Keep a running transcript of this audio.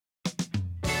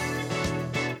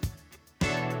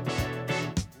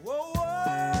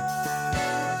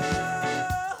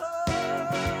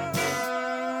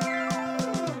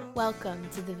Welcome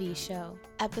to The V Show,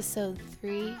 Episode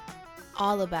 3,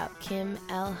 all about Kim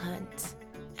L. Hunt.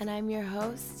 And I'm your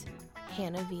host,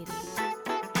 Hannah Vitti.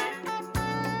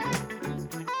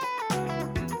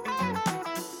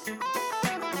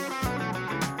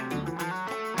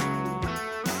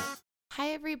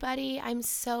 Hi everybody, I'm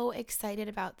so excited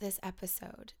about this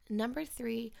episode. Number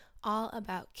 3, all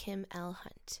about Kim L.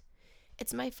 Hunt.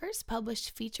 It's my first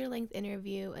published feature-length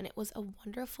interview, and it was a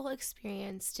wonderful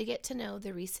experience to get to know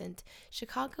the recent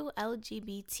Chicago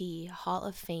LGBT Hall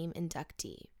of Fame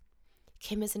inductee.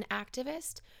 Kim is an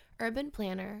activist, urban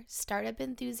planner, startup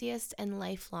enthusiast, and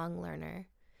lifelong learner.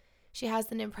 She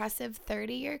has an impressive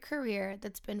 30-year career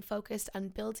that's been focused on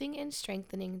building and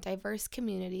strengthening diverse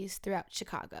communities throughout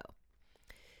Chicago.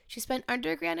 She spent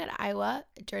undergrad at Iowa,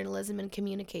 journalism and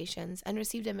communications, and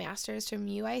received a master's from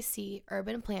UIC,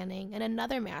 urban planning, and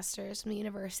another master's from the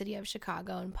University of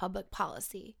Chicago in public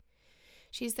policy.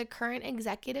 She's the current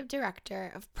executive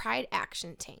director of Pride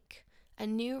Action Tank, a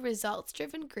new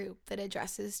results-driven group that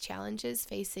addresses challenges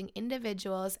facing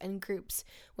individuals and groups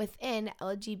within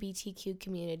LGBTQ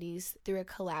communities through a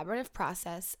collaborative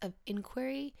process of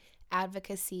inquiry,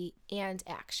 advocacy, and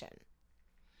action.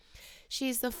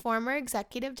 She's the former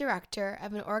executive director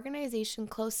of an organization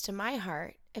close to my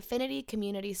heart, Affinity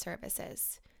Community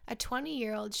Services, a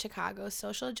 20-year-old Chicago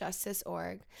social justice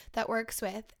org that works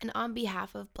with and on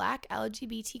behalf of Black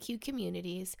LGBTQ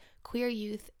communities, queer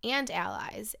youth, and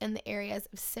allies in the areas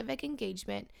of civic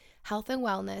engagement, health and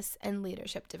wellness, and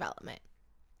leadership development.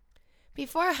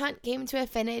 Before Hunt came to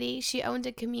Affinity, she owned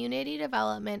a community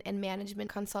development and management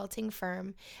consulting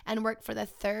firm and worked for the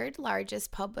third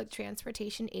largest public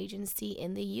transportation agency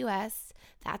in the U.S.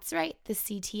 That's right, the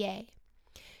CTA.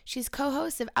 She's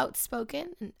co-host of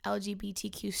Outspoken, an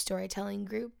LGBTQ storytelling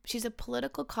group. She's a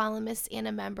political columnist and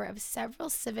a member of several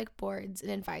civic boards and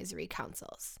advisory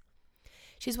councils.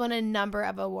 She's won a number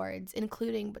of awards,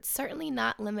 including, but certainly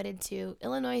not limited to,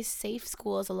 Illinois Safe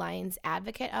Schools Alliance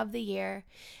Advocate of the Year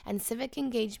and Civic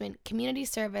Engagement, Community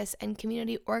Service, and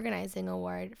Community Organizing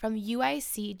Award from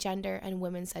UIC Gender and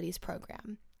Women's Studies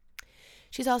program.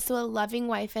 She's also a loving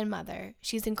wife and mother.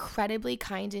 She's incredibly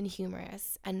kind and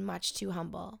humorous, and much too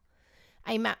humble.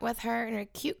 I met with her in her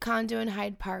cute condo in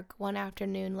Hyde Park one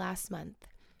afternoon last month.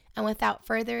 And without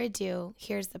further ado,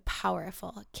 here's the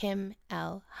powerful Kim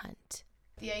L. Hunt.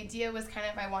 The idea was kind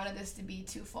of, I wanted this to be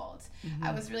twofold. Mm-hmm.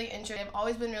 I was really interested, I've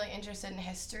always been really interested in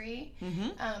history,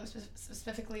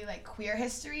 specifically like queer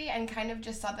history, and kind of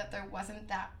just saw that there wasn't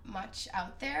that much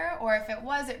out there, or if it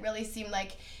was, it really seemed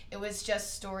like it was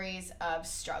just stories of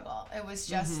struggle. It was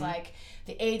just like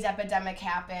the AIDS epidemic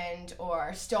happened,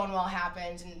 or Stonewall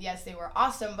happened, and yes, they were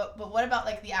awesome, but what about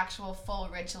like the actual full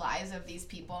rich lives of these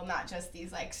people, not just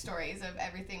these like stories of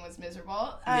everything was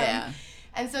miserable.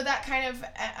 And so that kind of,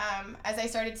 as I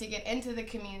started to get into the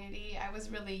community, I was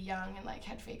really young and like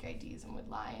had fake IDs and would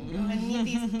lie and go and meet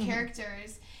these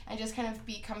characters and just kind of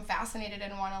become fascinated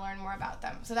and want to learn more about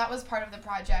them. So that was part of the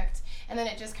project. And then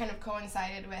it just kind of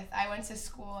coincided with, I went to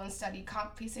school and studied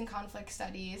peace and conflict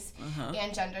studies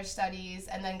and gender studies,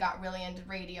 and then got really into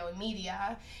radio and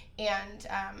media.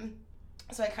 And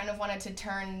so I kind of wanted to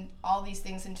turn all these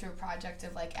things into a project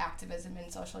of like activism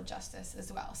and social justice as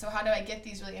well. So how do I get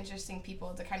these really interesting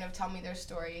people to kind of tell me their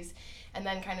stories, and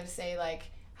then kind of say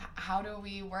like, how do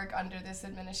we work under this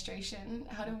administration?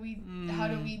 How do we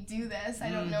do this?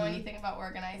 I don't know anything about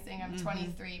organizing. I'm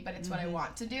 23, but it's what I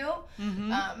want to do.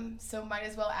 So might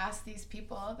as well ask these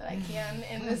people that I can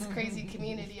in this crazy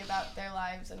community about their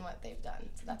lives and what they've done.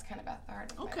 So that's kind of at the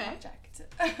heart of my project.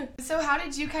 So how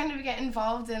did you kind of get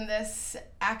involved in this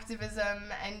activism,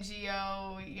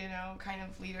 NGO, kind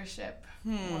of leadership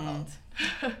world?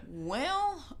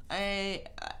 Well, I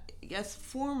guess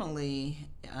formally,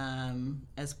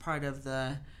 as part of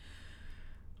the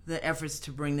efforts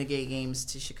to bring the gay games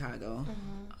to Chicago,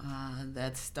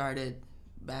 that started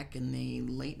back in the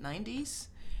late 90s,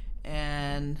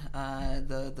 and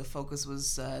the focus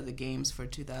was the games for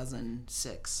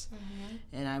 2006.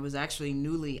 And I was actually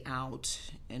newly out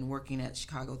and working at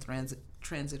Chicago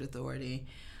Transit Authority,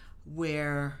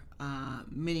 where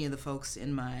many of the folks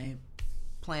in my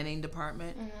planning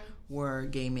department were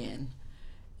gay men.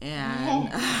 And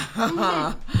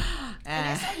and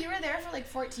I saw you were there for like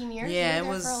 14 years. Yeah, you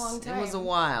were there for a long time. It was a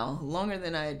while, longer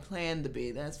than I had planned to be,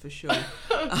 that's for sure.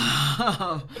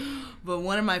 But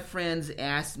one of my friends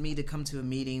asked me to come to a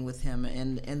meeting with him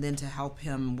and then to help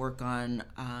him work on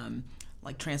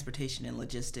like transportation and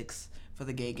logistics for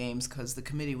the gay games, because the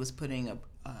committee was putting a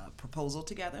proposal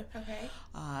together.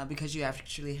 Because you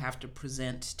actually have to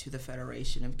present to the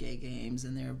Federation of Gay Games,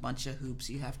 and there are a bunch of hoops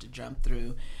you have to jump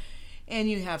through. And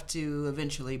you have to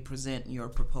eventually present your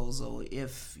proposal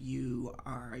if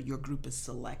your group is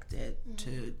selected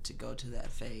to go to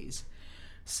that phase.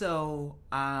 So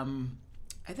I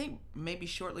think maybe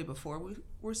shortly before we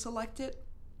were selected,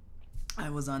 I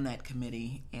was on that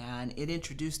committee, and it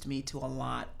introduced me to a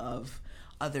lot of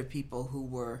other people who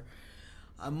were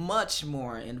much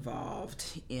more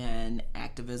involved in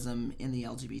activism in the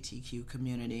LGBTQ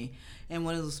community. And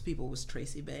one of those people was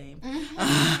Tracy Bain.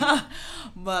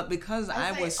 But because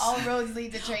I was... all roads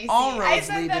lead to Tracy. All roads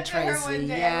lead to Tracy. Her one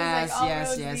day.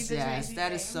 Yes.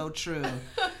 That is so true.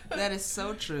 That is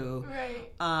so true.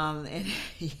 Right. And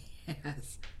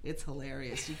yes, it's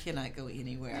hilarious. You cannot go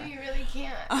anywhere. No, you really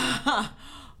can't.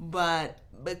 But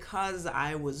because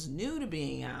I was new to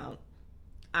being out,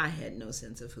 I had no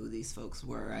sense of who these folks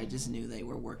were. I just knew they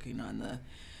were working on the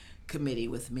committee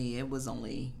with me. It was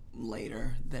only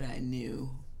later that I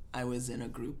knew I was in a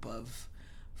group of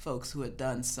folks who had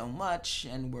done so much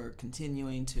and were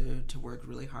continuing to work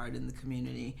really hard in the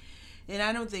community. And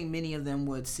I don't think many of them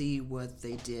would see what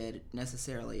they did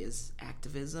necessarily as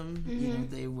activism. Mm-hmm. You know,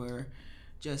 they were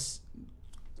just,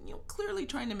 clearly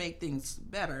trying to make things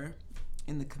better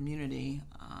in the community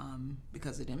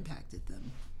because it impacted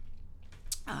them.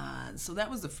 So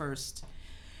that was the first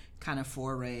kind of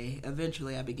foray.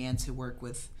 Eventually, I began to work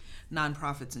with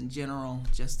nonprofits in general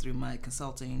just through my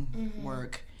consulting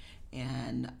work,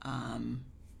 and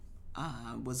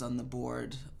was on the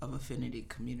board of Affinity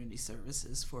Community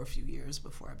Services for a few years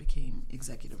before I became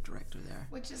executive director there.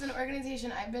 Which is an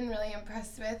organization I've been really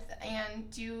impressed with. And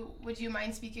would you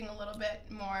mind speaking a little bit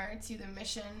more to the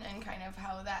mission and kind of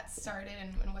how that started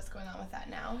and what's going on with that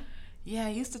now? Yeah, I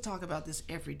used to talk about this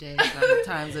every day, several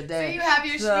times a day. So you have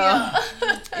your spiel.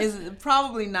 It's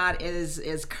probably not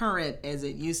as current as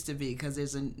it used to be because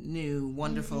there's a new,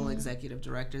 wonderful executive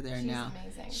director there. She's now.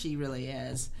 Amazing. She really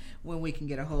is. When we can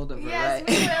get a hold of her, yes, right?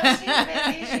 we will.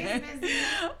 She's busy.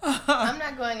 I'm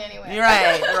not going anywhere.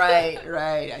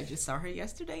 Right. I just saw her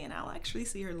yesterday, and I'll actually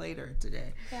see her later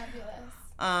today.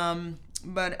 Fabulous.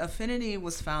 But Affinity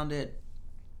was founded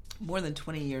more than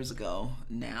 20 years ago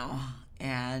now.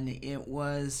 And it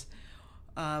was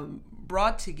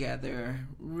brought together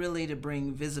really to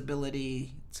bring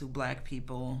visibility to Black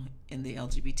people in the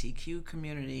LGBTQ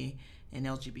community and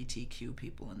LGBTQ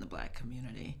people in the Black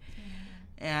community. Mm-hmm.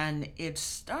 And it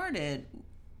started,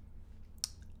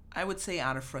 I would say,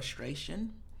 out of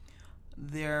frustration.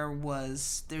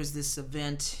 There's this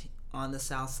event on the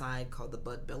South Side called the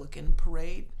Bud Billiken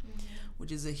Parade,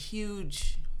 which is a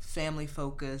huge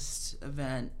family-focused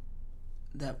event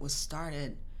that was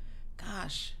started,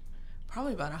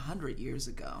 probably about 100 years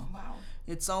ago. Wow.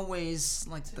 It's always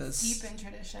like this deep in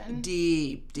tradition.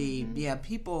 Deep. Yeah,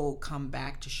 people come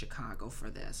back to Chicago for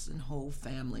this, and whole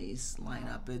families line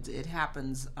up. It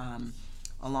happens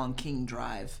along King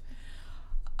Drive,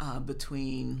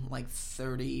 between like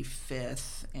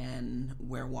 35th and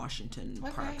where Washington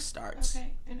Park starts.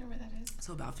 Okay, I know where that is.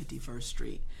 So about 51st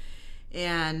Street.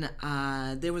 And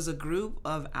there was a group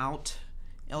of Black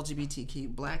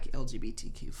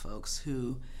LGBTQ folks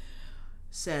who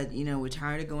said, we're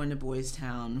tired of going to Boys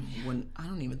Town. When I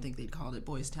don't even think they'd called it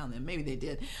Boys Town then. Maybe they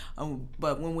did.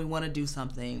 But when we want to do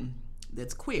something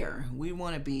that's queer, we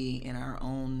want to be in our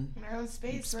own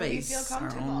space where we feel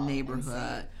comfortable. Our own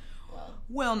neighborhood.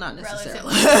 Well, not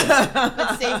necessarily.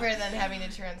 But safer than having to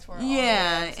transfer all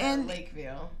and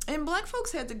Lakeview. And Black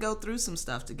folks had to go through some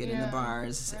stuff to get in the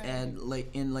bars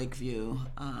in Lakeview.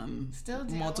 Still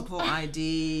do. Multiple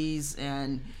IDs,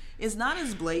 and it's not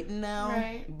as blatant now,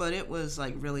 but it was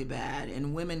like really bad.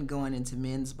 And women going into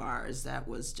men's bars, that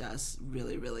was just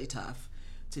really, really tough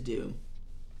to do.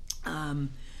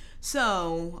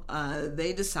 So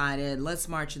they decided, let's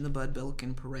march in the Bud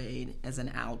Billiken Parade as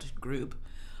an out group.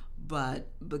 But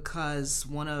because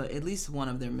at least one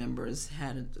of their members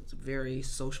had a very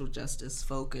social justice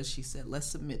focus, she said, let's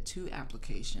submit 2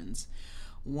 applications.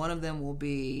 One of them will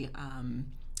be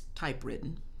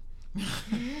typewritten,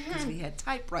 because we had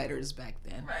typewriters back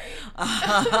then.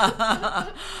 Right.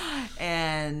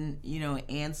 And,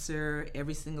 answer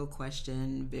every single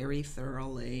question very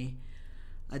thoroughly,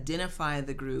 identify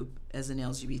the group as an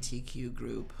LGBTQ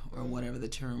group, or whatever the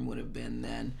term would have been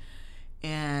then.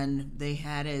 And they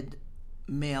had it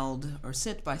mailed or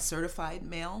sent by certified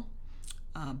mail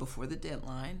before the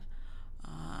deadline.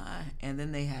 And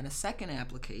then they had a second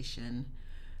application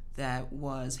that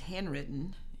was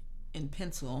handwritten in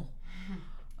pencil,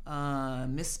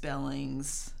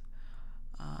 misspellings,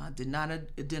 did not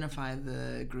identify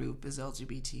the group as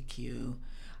LGBTQ,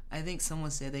 I think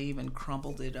someone said they even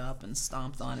crumpled it up and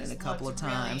stomped on it a couple of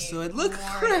times. Really so it looked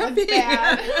worn. crappy.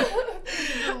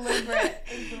 Deliberate.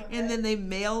 And then they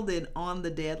mailed it on the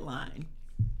deadline.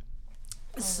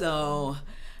 So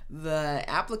the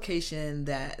application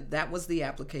that was the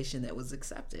application that was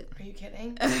accepted. Are you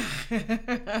kidding? Are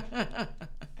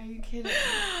you kidding?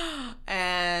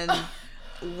 And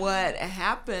what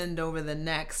happened over the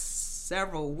next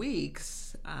several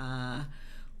weeks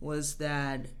was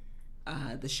that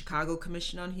the Chicago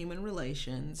Commission on Human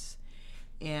Relations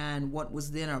and what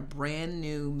was then a brand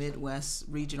new Midwest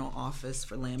Regional Office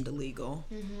for Lambda Legal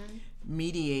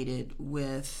mediated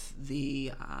with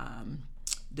the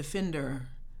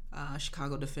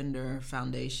Chicago Defender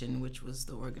Foundation, which was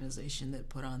the organization that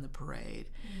put on the parade.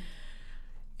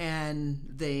 And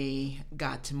they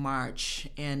got to march,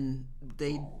 and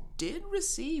they did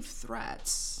receive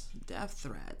threats, death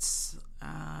threats.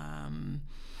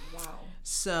 Wow.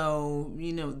 So,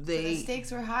 the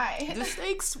stakes were high. The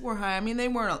stakes were high. I mean, there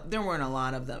weren't a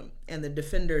lot of them. And the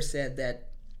defender said that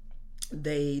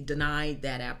they denied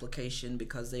that application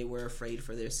because they were afraid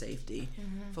for their safety.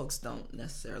 Folks don't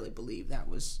necessarily believe that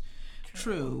was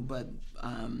true, but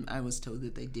I was told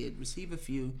that they did receive a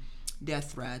few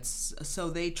death threats. So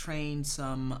they trained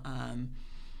some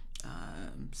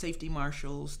safety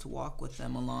marshals to walk with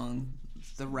them along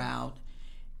the route,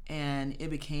 and it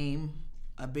became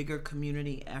a bigger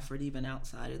community effort even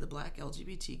outside of the Black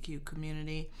LGBTQ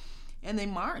community. And they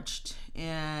marched,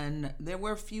 and there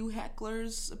were a few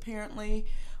hecklers apparently,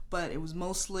 but it was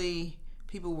mostly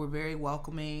people were very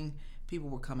welcoming. People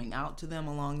were coming out to them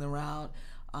along the route.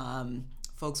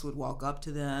 Folks would walk up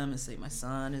to them and say, my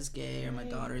son is gay, or my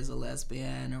daughter is a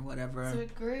lesbian, or whatever. So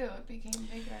it grew, it became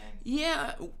bigger.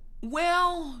 Yeah,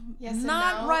 well, yes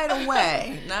not no. right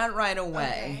away. Not right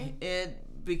away. Okay.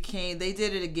 They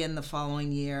did it again the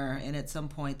following year, and at some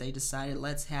point they decided,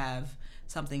 let's have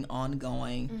something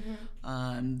ongoing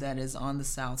that is on the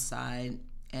South Side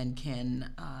and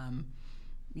can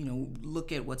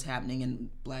look at what's happening in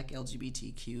Black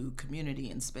LGBTQ community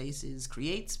and spaces,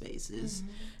 create spaces,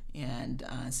 and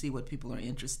see what people are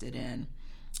interested in.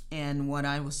 And what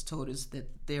I was told is that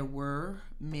there were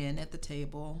men at the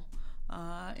table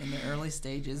in the early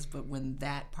stages, but when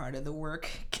that part of the work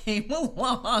came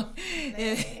along,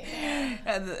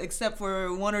 except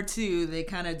for one or two, they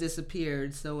kind of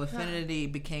disappeared. So Affinity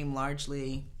became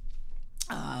largely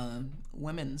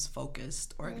women's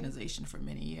focused organization for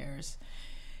many years.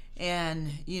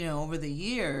 And, over the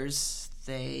years,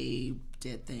 they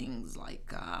did things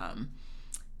like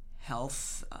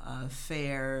health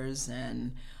fairs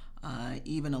and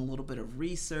even a little bit of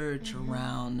research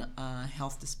around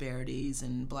health disparities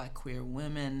in Black queer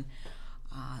women.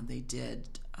 They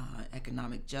did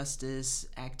economic justice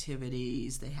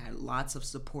activities. They had lots of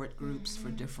support groups for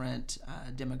different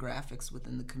demographics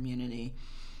within the community,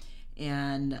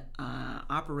 and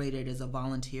operated as a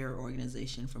volunteer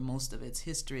organization for most of its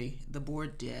history. The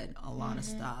board did a lot of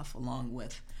stuff along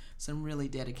with some really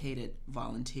dedicated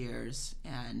volunteers,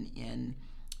 and in,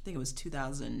 I think it was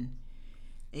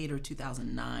 2008 or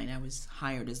 2009, I was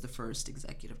hired as the first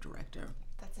executive director.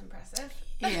 That's impressive.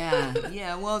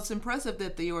 Yeah. Well, it's impressive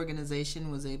that the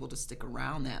organization was able to stick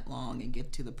around that long and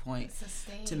get to the point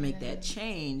to make that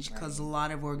change, because a lot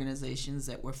of organizations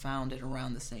that were founded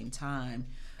around the same time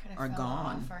are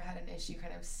gone. Or had an issue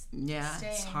kind of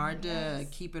it's hard to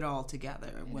keep it all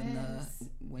together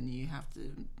when you have to,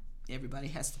 everybody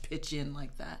has to pitch in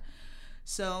like that.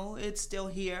 So it's still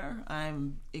here.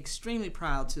 I'm extremely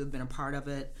proud to have been a part of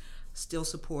it. Still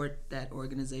support that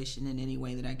organization in any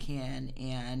way that I can,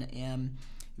 and am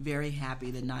very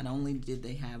happy that not only did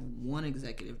they have one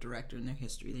executive director in their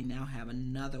history, they now have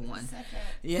another one. Second.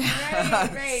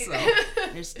 Yeah, right. So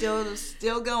they're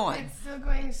still going. It's still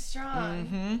going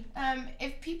strong.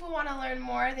 If people want to learn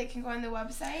more, they can go on the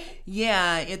website.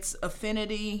 Yeah, it's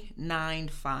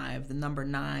Affinity95, the number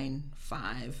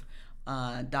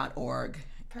 95.org.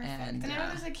 Perfect. And I know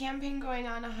there's a campaign going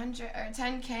on 100 or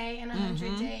 10K in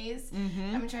 100 days.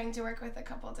 I'm trying to work with a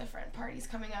couple different parties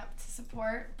coming up to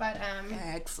support. But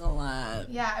excellent.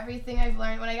 Yeah, everything I've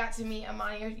learned when I got to meet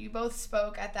Amani, you both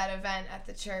spoke at that event at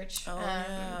the church.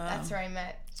 That's where I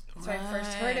met. That's where I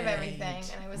first heard of everything,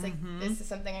 and I was like, this is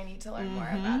something I need to learn more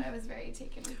about. I was very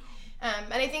taken.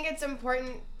 And I think it's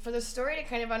important for the story to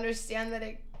kind of understand that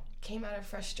it came out of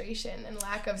frustration and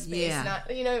lack of space. Not,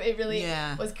 it really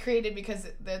was created because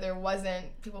there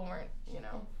wasn't, people weren't,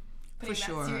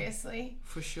 putting that seriously.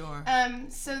 For sure.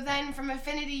 So then from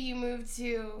Affinity, you moved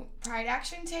to Pride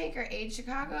Action Tank or Aid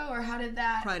Chicago, or how did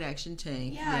that? Pride Action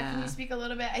Tank. Yeah, can you speak a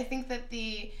little bit? I think that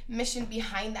the mission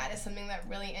behind that is something that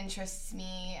really interests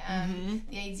me.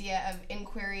 The idea of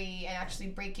inquiry and actually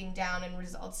breaking down and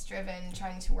results-driven,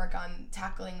 trying to work on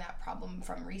tackling that problem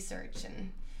from research.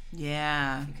 And if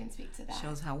you can speak to that.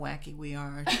 Shows how wacky we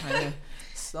are trying to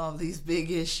solve these big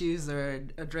issues or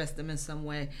address them in some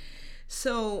way.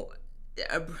 So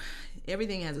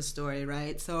everything has a story,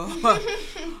 right? So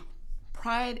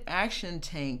Pride Action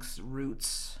Tank's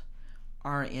roots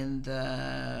are in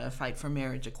the fight for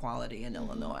marriage equality in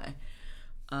Illinois.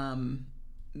 The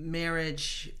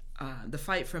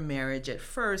fight for marriage at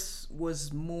first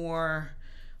was more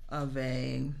of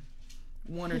a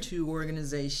one or two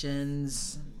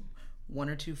organizations, one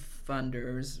or two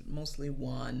funders, mostly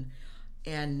one,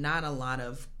 and not a lot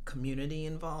of community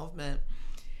involvement.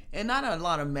 And not a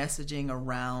lot of messaging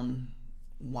around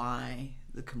why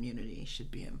the community should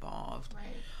be involved.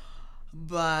 Right.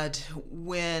 But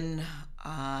when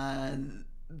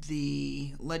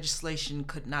the legislation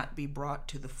could not be brought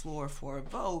to the floor for a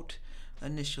vote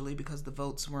initially because the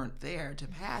votes weren't there to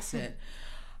pass it,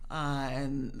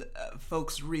 and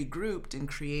folks regrouped and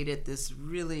created this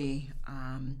really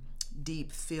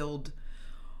deep field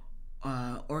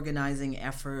organizing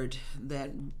effort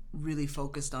that really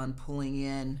focused on pulling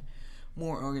in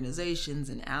more organizations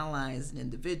and allies and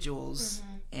individuals,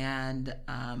 and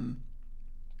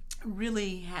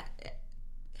really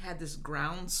had this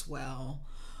groundswell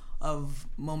of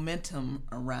momentum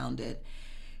around it.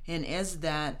 And as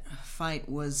that fight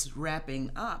was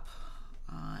wrapping up,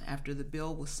 after the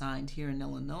bill was signed here in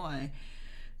Illinois,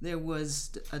 there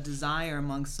was a desire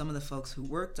among some of the folks who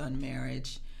worked on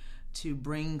marriage to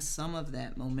bring some of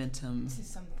that momentum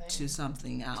to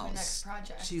something else, to a next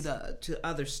project, to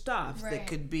other stuff that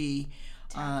could be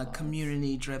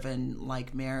community driven,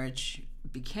 like marriage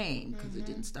became, because it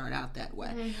didn't start out that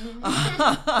way.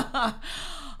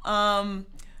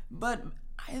 But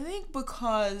I think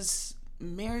because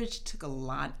marriage took a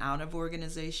lot out of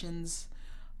organizations,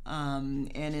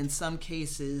 and in some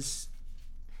cases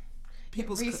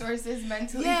people's resources,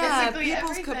 mentally, physically,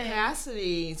 people's everything.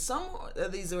 Capacity. Some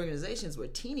of these organizations were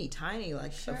teeny tiny,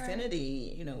 like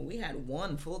Affinity. We had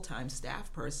one full-time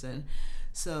staff person,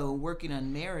 so working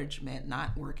on marriage meant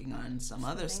not working on some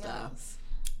other stuff else.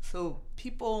 So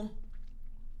people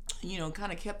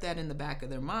kind of kept that in the back of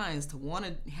their minds to want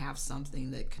to have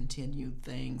something that continued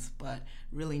things, but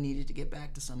really needed to get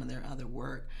back to some of their other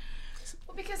work.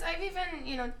 Well, because I've even,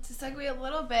 to segue a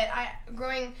little bit, I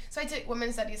took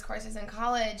women's studies courses in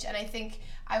college, and I think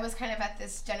I was kind of at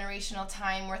this generational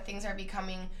time where things are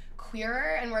becoming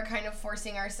queerer, and we're kind of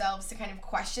forcing ourselves to kind of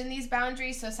question these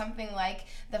boundaries. So something like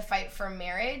the fight for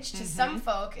marriage to some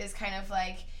folk is kind of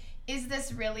like, is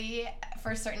this really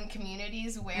for certain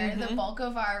communities where the bulk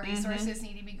of our resources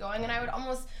need to be going? And I would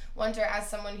almost wonder, as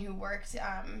someone who worked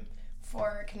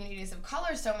for communities of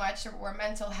color so much, or where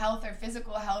mental health or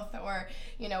physical health or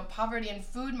poverty and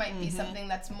food might be something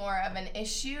that's more of an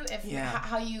issue,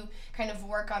 how you kind of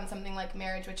work on something like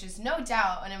marriage, which is no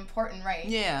doubt an important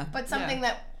right, but something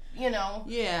that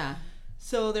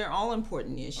so they're all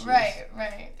important issues, right,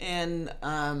 and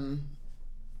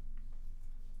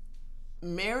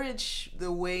marriage,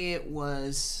 the way it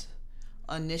was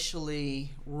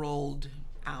initially rolled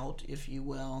out, if you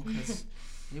will, because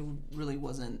it really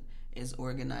wasn't as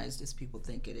organized as people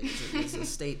think it is. It was a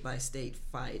state-by-state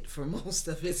fight for most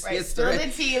of its history. Spill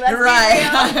the tea, let's be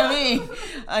real.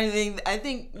 I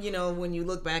think when you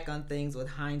look back on things with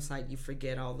hindsight, you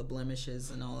forget all the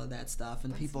blemishes and all of that stuff,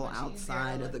 and people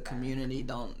outside of the community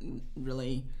don't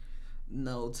really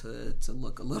know to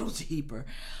look a little deeper.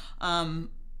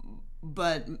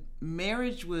 But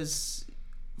marriage was,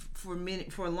 for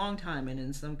a long time, and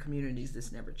in some communities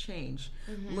this never changed,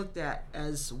 looked at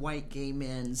as white gay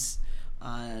men's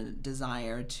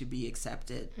desire to be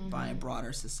accepted by a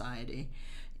broader society.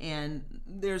 And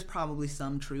there's probably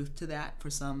some truth to that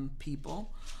for some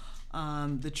people.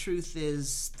 The truth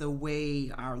is the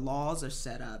way our laws are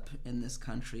set up in this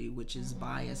country, which is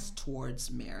biased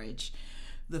towards marriage.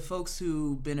 The folks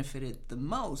who benefited the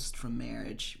most from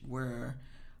marriage were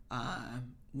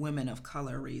women of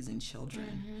color raising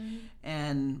children,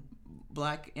 and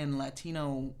Black and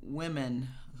Latino women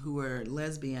who are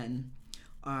lesbian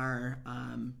are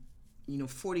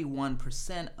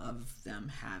 41% of them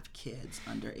have kids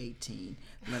under 18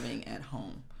 living at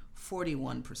home.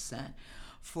 41%.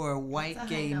 For white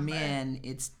gay number. Men,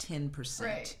 it's 10%.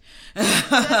 Right. So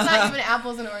it's not even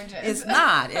apples and oranges. It's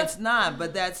not,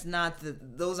 but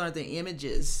those aren't the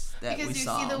images that we saw. Because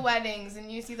you see the weddings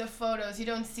and you see the photos, you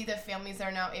don't see the families that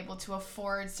are now able to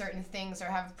afford certain things or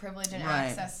have privilege and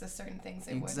access to certain things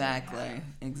they wouldn't have.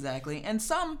 Exactly. And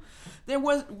there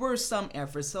were some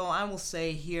efforts. So I will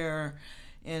say here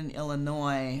in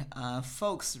Illinois,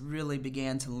 folks really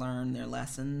began to learn their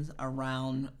lessons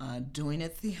around doing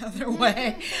it the other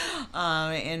way,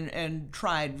 and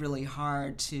tried really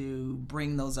hard to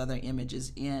bring those other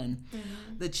images in.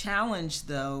 Mm-hmm. The challenge,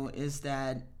 though, is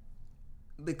that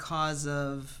because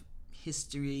of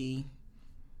history,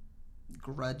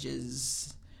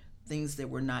 grudges, things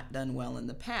that were not done well in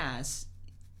the past,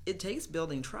 it takes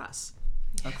building trust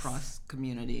across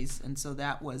communities. And so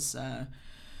that was...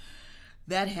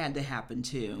 that had to happen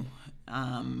too.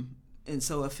 And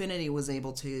so Affinity was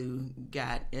able to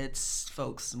get its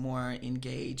folks more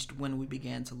engaged when we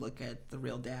began to look at the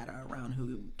real data around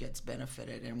who gets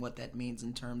benefited and what that means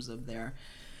in terms of their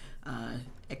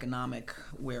economic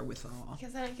wherewithal.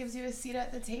 Because then it gives you a seat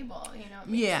at the table, it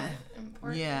makes it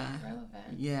important and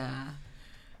relevant. Yeah.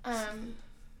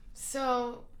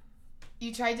 So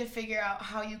you tried to figure out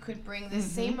how you could bring the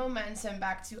same momentum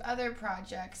back to other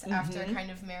projects after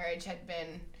kind of marriage had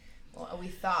been, well, we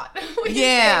thought. We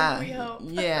hope.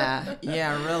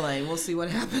 Really. We'll see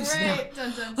what happens now.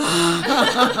 Dun, dun,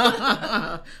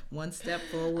 dun. One step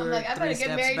forward, I'm like, I better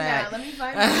get married back. now. Let me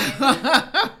find my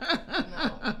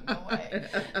No way.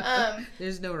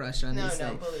 There's no rush on these things.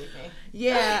 No, believe me.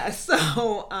 Yeah,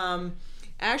 so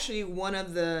actually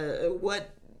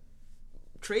what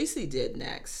Tracy did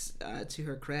next, to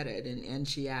her credit, and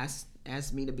she asked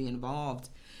me to be involved,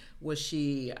 was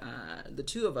the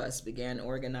two of us began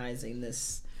organizing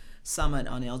this summit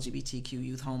on LGBTQ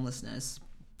youth homelessness.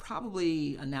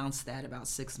 Probably announced that about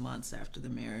 6 months after the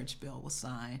marriage bill was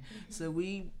signed. Mm-hmm. So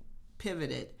we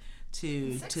pivoted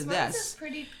to 6 this. Months is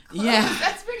pretty close. Yeah,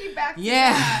 that's pretty back to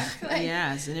back.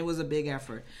 Yes, and it was a big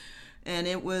effort, and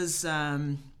it was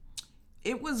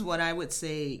what I would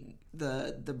say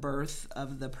the birth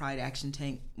of the Pride Action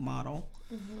Tank model.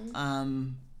 Mm-hmm.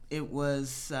 It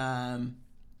was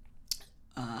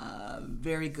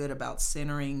very good about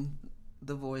centering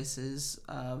the voices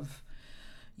of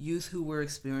youth who were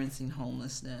experiencing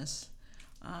homelessness,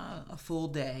 a full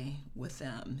day with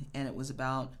them, and it was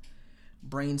about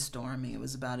brainstorming. It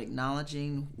was about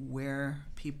acknowledging where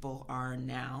people are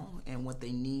now and what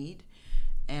they need,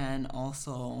 and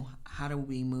also how do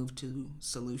we move to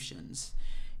solutions.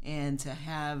 And to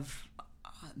have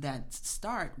that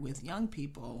start with young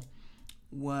people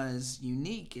was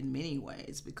unique in many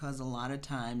ways, because a lot of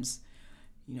times,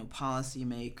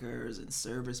 policymakers and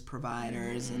service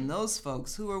providers and those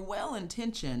folks who are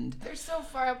well-intentioned, they're so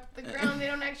far up the ground they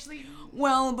don't actually...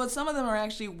 Well, but some of them are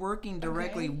actually working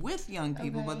directly with young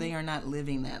people, but they are not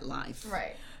living that life.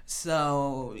 Right.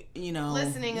 So,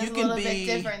 listening is a little bit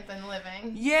different than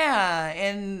living. Yeah,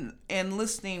 and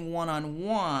listening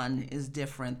one-on-one is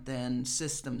different than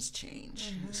systems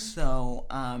change. Mm-hmm. So,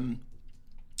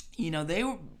 they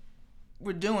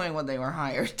were doing what they were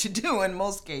hired to do in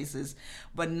most cases,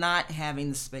 but not having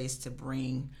the space to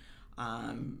bring,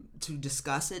 to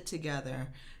discuss it together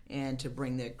and to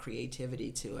bring their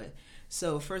creativity to it.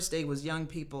 So first day was young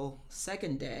people.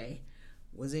 Second day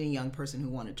was any young person who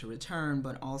wanted to return,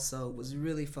 but also was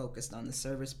really focused on the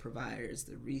service providers,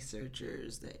 the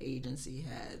researchers, the agency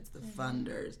heads, the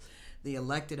funders, the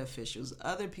elected officials,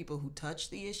 other people who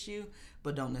touch the issue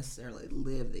but don't necessarily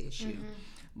live the issue.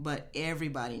 But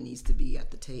everybody needs to be at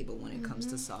the table when it comes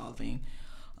to solving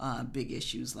big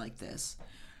issues like this.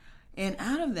 And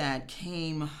out of that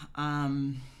came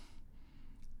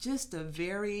just a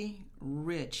very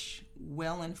rich,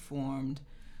 well-informed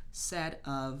set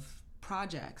of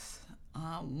projects,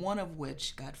 one of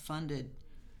which got funded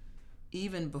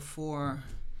even before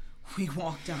we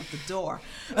walked out the door.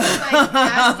 Like,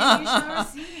 ask and you shall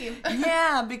receive.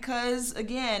 Yeah, because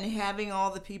again, having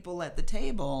all the people at the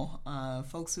table,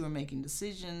 folks who are making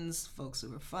decisions, folks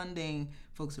who are funding,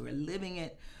 folks who are living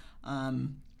it,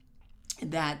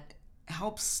 that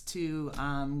helps to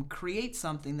create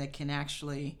something that can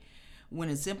actually, when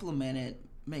it's implemented,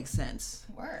 make sense.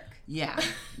 Work. Yeah.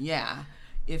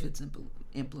 If it's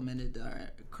implemented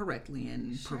correctly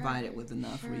and provided with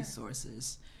enough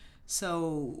resources.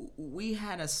 So we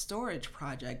had a storage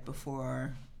project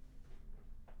before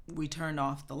we turned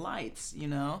off the lights,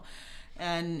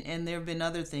 and there have been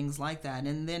other things like that.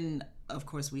 And then, of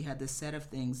course, we had this set of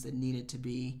things that needed to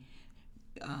be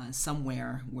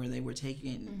somewhere where they were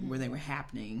where they were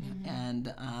happening.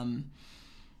 And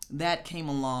that came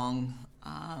along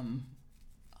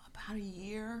about a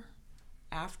year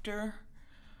after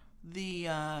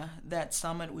that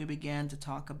summit, we began to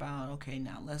talk about, okay,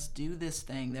 now let's do this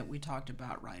thing that we talked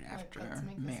about right after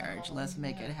marriage. Let's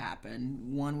make it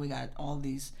happen. One, we got all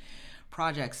these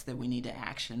projects that we need to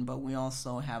action, but we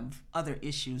also have other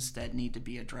issues that need to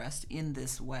be addressed in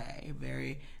this way,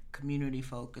 very community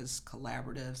focused,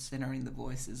 collaborative, centering the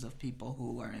voices of people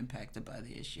who are impacted by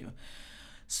the issue.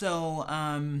 So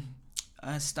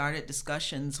I started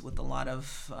discussions with a lot of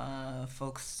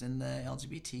folks in the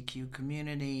LGBTQ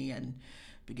community and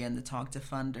began to talk to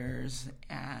funders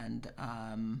and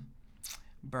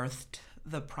birthed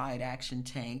the Pride Action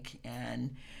Tank,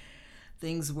 and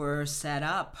things were set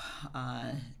up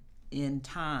in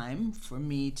time for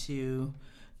me to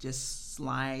just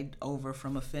slide over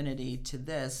from Affinity to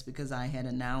this, because I had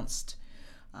announced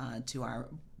to our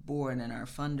board and our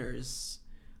funders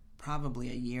probably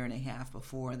a year and a half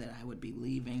before that I would be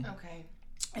leaving. Okay.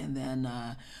 And then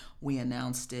we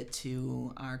announced it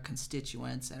to our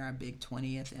constituents at our big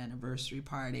 20th anniversary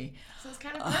party. So it's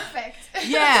kind of perfect.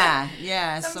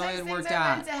 Yeah. So it worked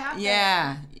out. Meant to happen.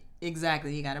 Yeah,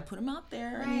 exactly. You got to put them out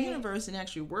there in the Right. universe and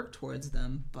actually work towards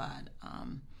them. But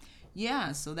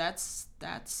so that's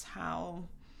how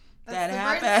that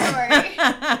happened.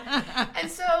 And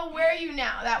so where are you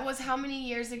now? That was how many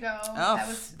years ago?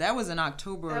 That was in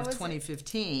October of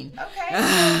 2015. Okay.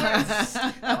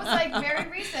 That was like very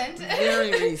recent.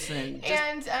 Very recent.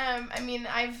 And I mean,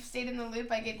 I've stayed in the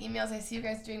loop. I get emails. I see you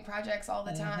guys doing projects all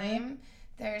the time.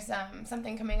 There's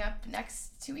something coming up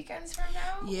next 2 weekends from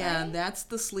now. Yeah, right? That's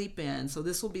the sleep in. So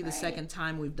this will be the second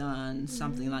time we've done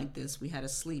something like this. We had a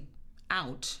sleep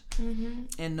out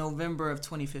in November of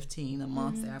 2015, a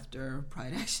month after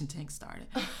Pride Action Tank started.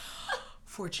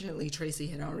 Fortunately, Tracy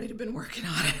had already been working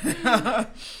on it.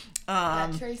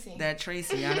 That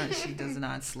Tracy, she does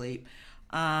not sleep.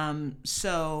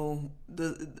 So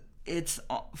it's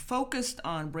focused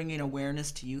on bringing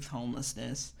awareness to youth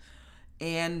homelessness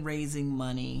and raising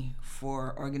money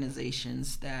for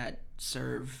organizations that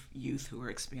serve youth who are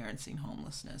experiencing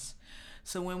homelessness.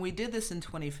 So when we did this in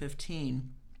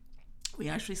 2015, we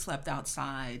actually slept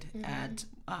outside at,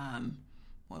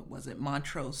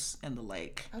 Montrose and the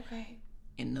Lake. Okay.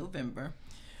 In November.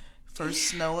 First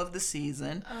snow of the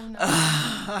season. Oh, no.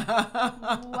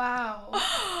 Wow.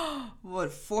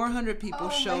 400 people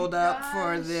showed up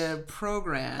for the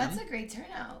program. That's a great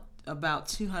turnout. About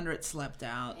 200 slept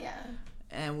out. Yeah.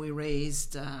 And we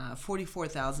raised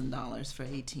 $44,000 for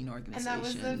 18 organizations. And that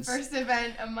was the first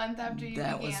event a month after you began.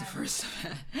 That was the first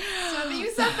event. So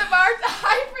you set the bar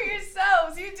high for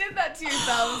yourselves. You did that to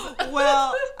yourselves.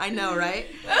 Well, I know, right?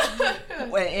 That's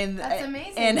amazing. That's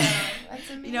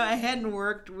amazing. I hadn't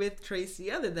worked with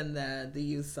Tracy other than the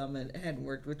youth summit. I hadn't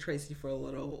worked with Tracy for a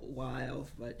little while,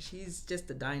 but she's just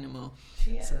a dynamo.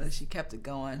 She is. So she kept it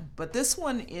going. But this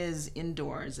one is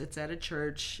indoors. It's at a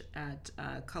church at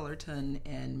Cullerton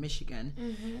in Michigan,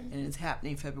 and it's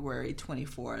happening February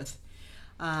 24th.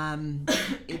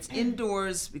 It's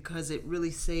indoors because it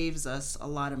really saves us a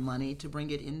lot of money to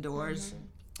bring it indoors.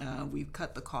 We've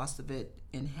cut the cost of it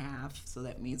in half, so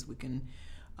that means we can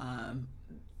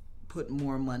put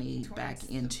more money back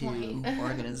into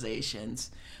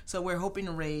organizations. So we're hoping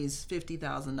to raise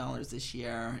 $50,000 this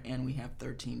year, and we have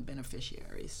 13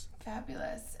 beneficiaries.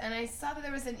 Fabulous. And I saw that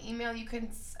there was an email you could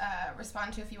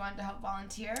respond to if you wanted to help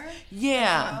volunteer.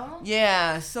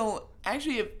 Yeah. So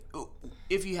actually,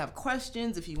 if you have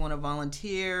questions, if you want to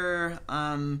volunteer,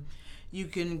 you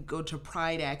can go to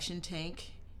Pride Action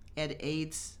Tank at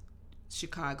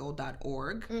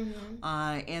aidschicago.org.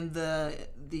 And the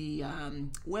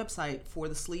website for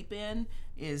the sleep-in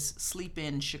is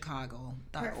sleepinchicago.org.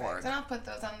 Perfect. And I'll put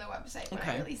those on the website when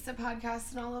I release the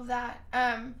podcast and all of that.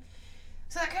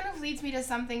 So that kind of leads me to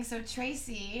something. So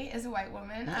Tracy is a white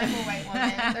woman. I'm a white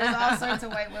woman. There's all sorts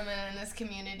of white women in this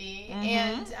community.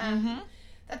 And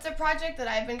that's a project that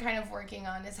I've been kind of working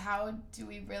on, is how do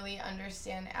we really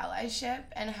understand allyship,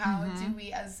 and how do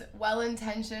we, as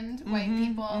well-intentioned white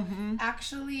people,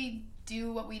 actually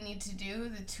do what we need to do,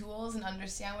 the tools, and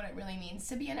understand what it really means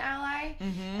to be an ally.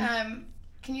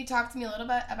 Can you talk to me a little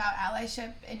bit about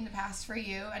allyship in the past for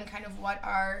you, and kind of what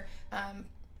are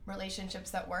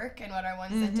relationships that work and what are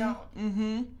ones that don't?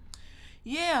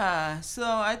 Yeah, so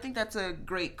I think that's a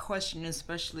great question,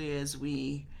 especially as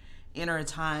we enter a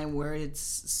time where it's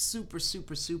super,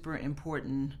 super, super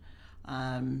important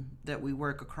that we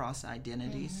work across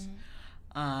identities.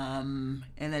 And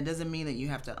that doesn't mean that you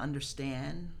have to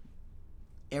understand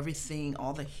everything,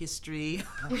 all the history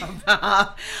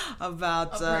about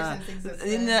a person's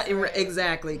existence.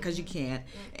 Exactly, because you can't.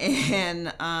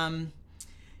 And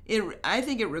I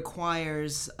think it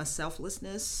requires a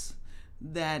selflessness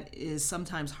that is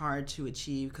sometimes hard to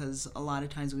achieve because a lot of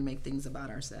times we make things about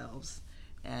ourselves.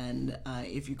 And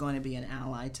if you're going to be an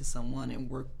ally to someone and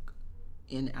work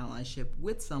in allyship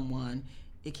with someone,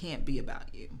 it can't be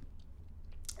about you.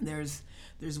 There's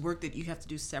work that you have to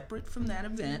do separate from that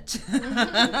event.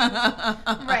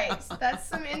 Right. That's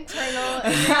some internal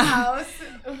in your house.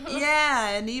 Yeah,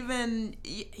 and even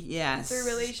yes.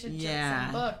 Through relationships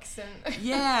and books and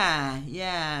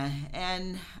yeah.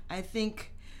 And I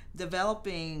think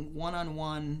developing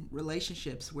one-on-one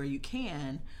relationships where you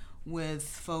can with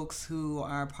folks who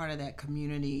are part of that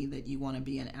community that you want to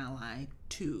be an ally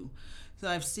to. So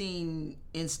I've seen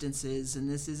instances, and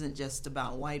this isn't just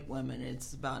about white women,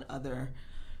 it's about other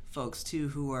folks too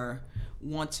who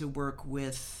want to work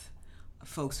with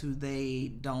folks who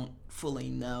they don't fully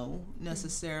know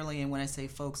necessarily. And when I say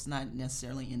folks, not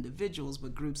necessarily individuals,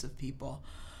 but groups of people.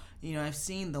 I've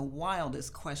seen the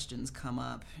wildest questions come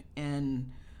up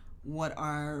in what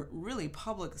are really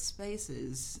public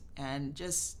spaces, and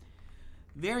just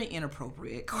very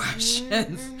inappropriate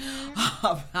questions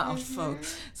about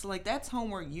folks. So like, that's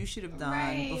homework you should have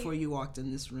done before you walked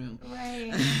in this room.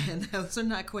 Right. And those are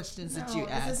not questions that you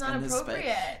ask this is not in this appropriate.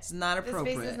 space. It's not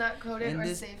appropriate. This space is not coded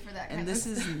or safe for that kind and of this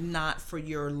is not for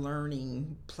your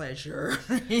learning pleasure.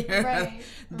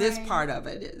 This part of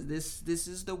it is this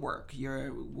is the work.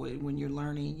 When you're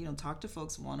learning, talk to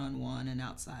folks one-on-one and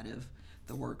outside of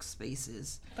the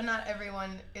workspaces. But not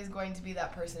everyone is going to be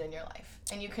that person in your life,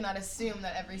 and you cannot assume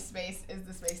that every space is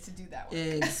the space to do that work.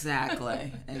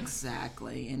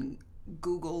 Exactly. And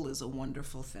Google is a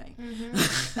wonderful thing.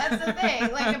 That's the thing.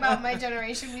 Like, about my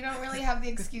generation, we don't really have the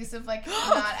excuse of like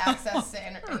not access to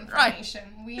information.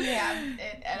 Right. We have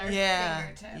it at our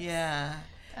fingertips. Yeah.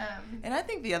 And I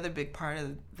think the other big part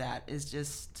of that is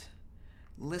just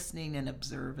listening and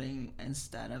observing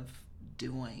instead of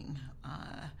doing.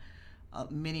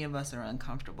 Many of us are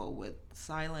uncomfortable with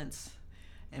silence,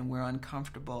 and we're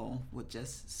uncomfortable with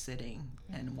just sitting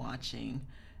and watching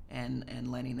and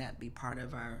letting that be part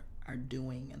of our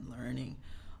doing and learning,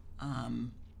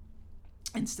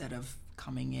 instead of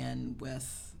coming in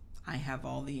with, I have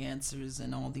all the answers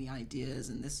and all the ideas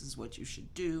and this is what you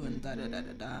should do and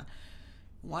da-da-da-da-da.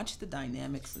 Watch the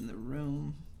dynamics in the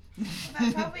room.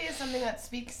 That probably is something that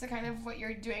speaks to kind of what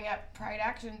you're doing at Pride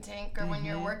Action Tank, or when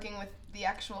you're working with the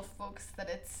actual folks that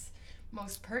it's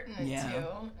most pertinent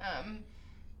to.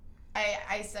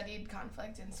 I studied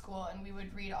conflict in school, and we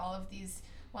would read all of these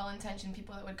well-intentioned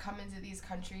people that would come into these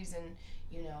countries and,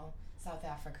 South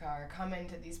Africa, or come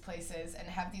into these places and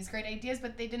have these great ideas,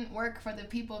 but they didn't work for the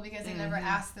people because they never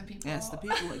asked the people. Ask the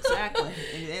people, exactly.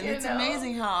 And it's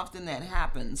amazing how often that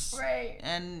happens. Right.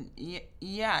 And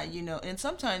and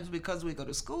sometimes because we go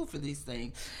to school for these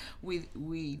things,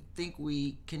 we think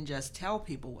we can just tell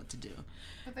people what to do.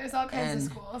 But there's all kinds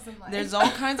of schools in life. There's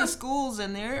all kinds of schools,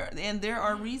 and there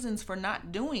are reasons for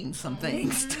not doing some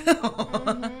things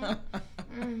too.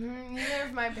 Neither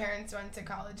of my parents went to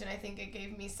college, and I think it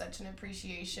gave me such an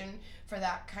appreciation for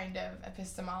that kind of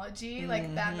epistemology.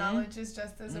 Like, that knowledge is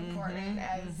just as important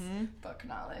as book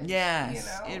knowledge.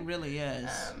 Yes, it really is.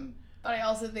 But I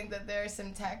also think that there are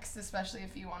some texts, especially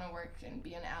if you want to work and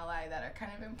be an ally, that are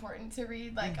kind of important to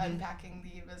read, like Unpacking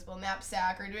the Invisible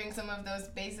Knapsack, or doing some of those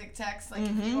basic texts, like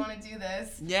if you want to do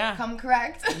this, come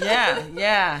correct.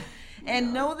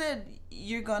 And know that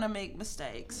you're going to make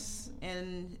mistakes,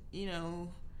 and,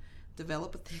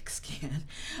 develop a thick skin.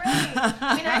 Right.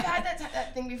 I mean, I've had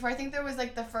that thing before. I think there was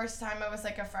like the first time I was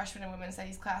like a freshman in women's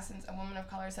studies class, and a woman of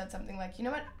color said something like, you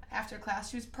know what, after class,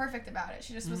 she was perfect about it.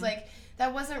 She just was like,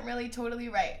 that wasn't really totally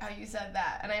right how you said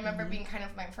that. And I remember being kind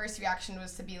of, my first reaction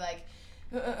was to be like,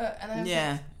 and then I was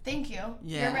like, thank you.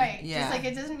 You're right. Just like,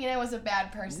 it doesn't mean I was a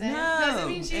bad person. No, it doesn't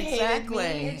mean she hated me.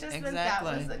 It just meant that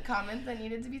was exactly. a comment that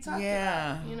needed to be talked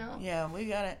about, Yeah,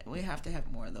 we have to have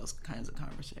more of those kinds of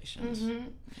conversations.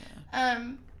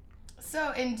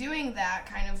 So in doing that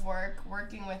kind of work,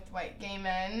 working with white gay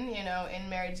men, in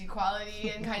marriage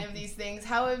equality and kind of these things,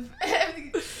 how have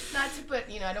not to put,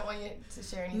 I don't want you to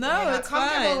share anything you're not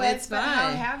comfortable with, but how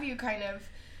have you kind of,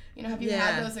 have you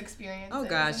had those experiences? Oh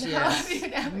gosh, yes.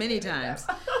 Many times.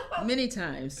 Many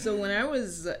times. So when I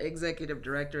was executive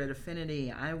director at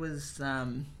Affinity, I was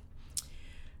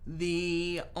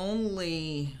the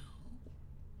only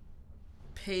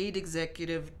paid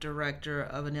executive director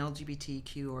of an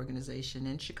LGBTQ organization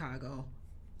in Chicago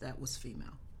that was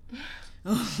female.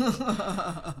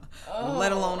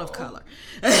 Let alone of color.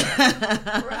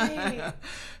 Right.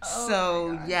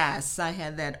 So yes, I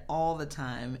had that all the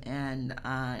time, and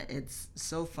it's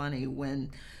so funny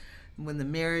when the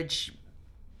marriage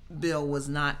bill was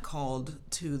not called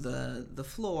to the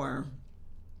floor.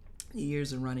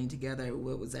 years of running together.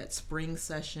 What was that spring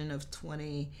session of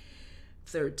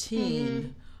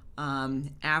 2013?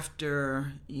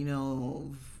 After,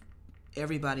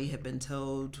 everybody had been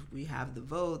told we have the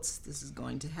votes, this is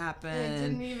going to happen. It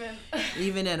didn't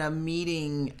even at a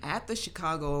meeting at the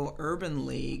Chicago Urban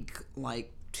League,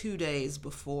 like 2 days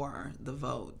before the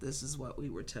vote, this is what we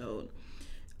were told.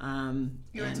 You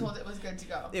were told it was good to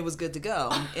go. It was good to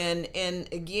go. And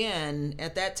again,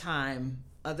 at that time,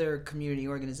 other community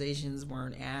organizations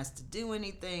weren't asked to do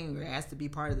anything. We were asked to be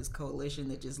part of this coalition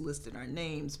that just listed our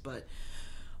names, but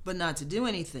not to do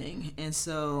anything. And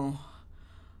so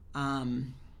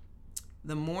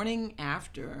the morning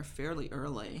after, fairly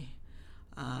early,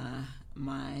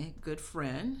 my good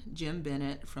friend Jim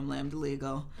Bennett from Lambda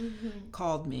Legal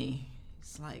called me.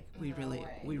 He's like, we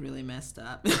really messed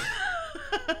up.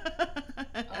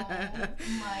 Oh my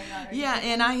God. Yeah,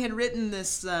 and I had written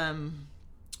this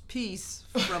piece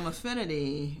from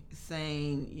Affinity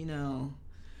saying,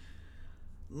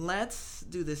 let's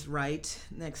do this right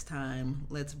next time.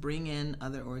 Let's bring in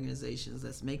other organizations.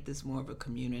 Let's make this more of a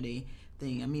community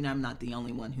thing. I mean, I'm not the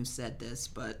only one who said this,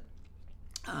 but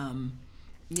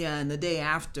and the day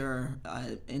after,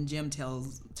 and Jim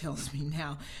tells me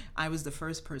now, I was the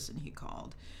first person he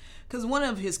called. Because one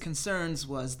of his concerns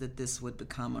was that this would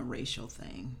become a racial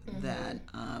thing, that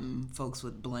folks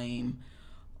would blame,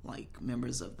 like,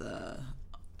 members of the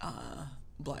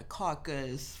Black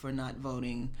Caucus for not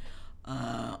voting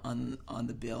on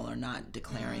the bill or not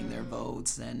declaring their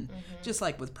votes, and just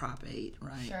like with Prop 8,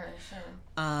 right? Sure.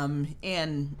 And,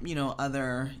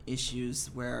 other issues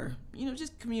where,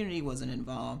 just community wasn't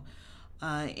involved.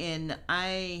 And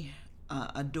I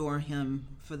adore him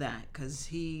for that, because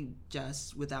he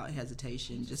just, without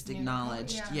hesitation, just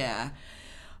acknowledged,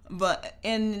 But,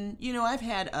 and, I've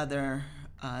had other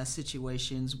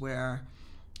situations where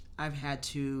I've had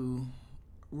to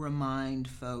remind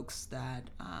folks that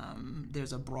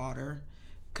there's a broader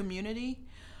community.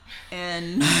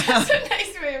 And that's a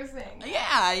nice way of saying it.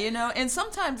 Yeah, and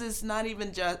sometimes it's not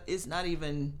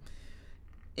even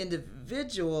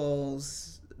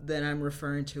individuals that I'm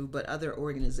referring to, but other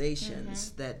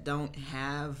organizations that don't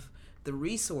have the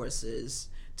resources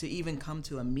to even come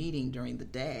to a meeting during the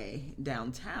day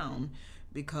downtown,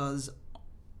 because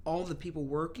all the people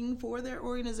working for their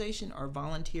organization are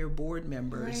volunteer board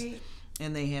members,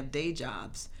 and they have day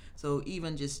jobs. So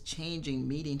even just changing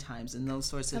meeting times and those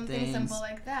sorts of things. Something simple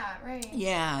like that, right?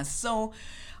 Yeah, so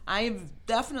I've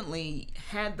definitely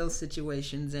had those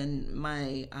situations, and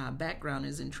my background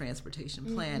is in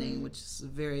transportation planning, which is a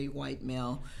very white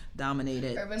male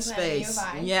dominated Urban space.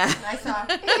 Planning, yeah, I saw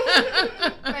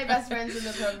my best friends in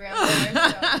the program there,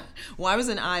 so. Well, I was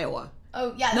in Iowa.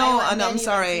 Oh yeah. No, Iowa, I'm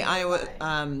sorry, Iowa.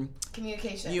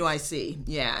 Communication. UIC.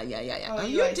 Yeah. Oh,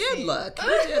 you UIC. did look.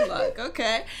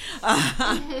 Okay.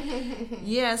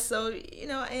 Yeah. So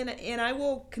and I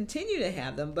will continue to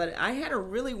have them. But I had a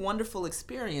really wonderful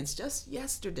experience just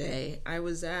yesterday. I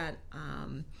was at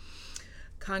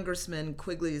Congressman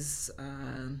Quigley's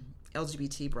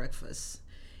LGBT breakfast,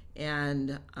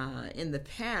 and in the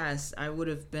past I would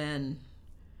have been,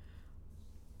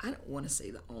 I don't want to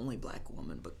say the only black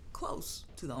woman, but close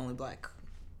to the only black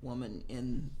woman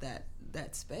in that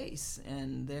space.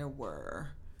 And there were,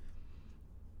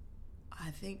 I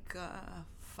think,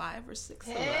 5 or 6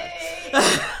 of us.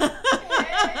 Hey.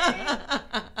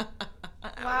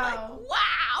 Wow.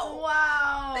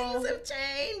 Wow. Things have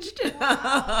changed.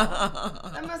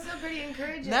 Wow. That must feel pretty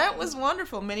encouraging. That was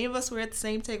wonderful. Many of us were at the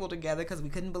same table together because we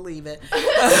couldn't believe it.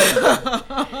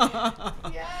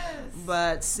 Yes.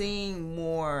 But seeing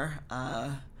more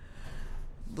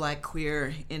black,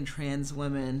 queer, and trans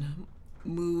women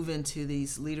move into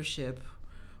these leadership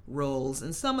roles,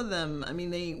 and some of them, I mean,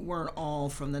 they weren't all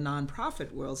from the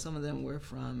nonprofit world. Some of them were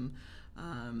from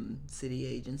city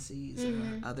agencies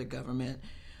or other government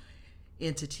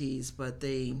entities, but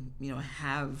they,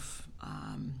 have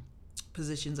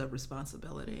positions of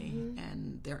responsibility,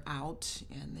 and they're out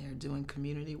and they're doing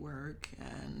community work,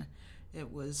 and it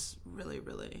was really,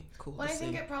 really cool to see. I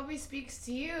think it probably speaks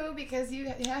to you, because you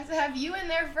have to have you in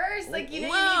there first. Like, you need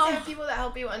to have people that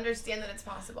help you understand that it's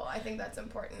possible. I think that's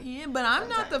important. Yeah, but I'm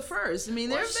not the first. I mean,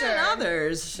 there have been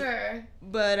others. Sure.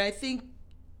 But I think,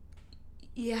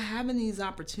 having these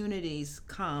opportunities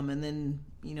come, and then,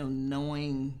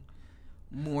 knowing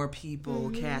more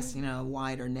people, casting a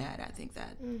wider net, I think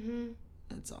that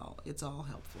it's all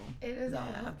helpful. It is all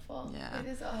helpful. Yeah. It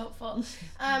is all helpful.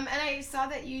 And I saw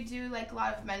that you do like a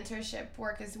lot of mentorship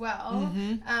work as well,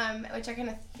 which I kind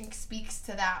of think speaks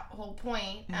to that whole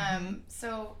point.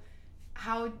 So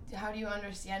how do you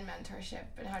understand mentorship,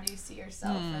 and how do you see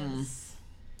yourself as?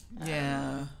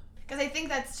 Because I think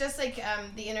that's just like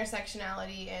the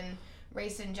intersectionality in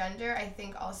race and gender. I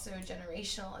think also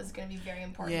generational is going to be very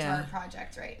important to our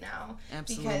project right now.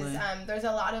 Absolutely. Because there's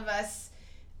a lot of us,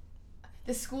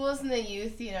 the schools and the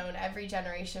youth, in every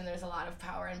generation there's a lot of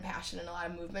power and passion and a lot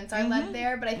of movements are led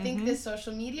there. But I think this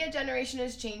social media generation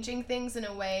is changing things in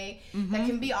a way that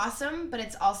can be awesome, but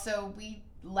it's also, we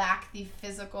lack the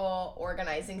physical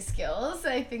organizing skills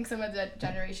that I think some of the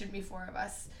generation before of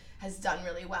us has done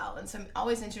really well. And so I'm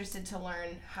always interested to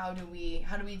learn how do we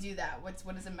do that?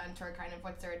 What is a mentor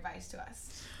what's their advice to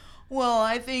us? Well,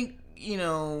 I think,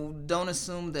 don't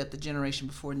assume that the generation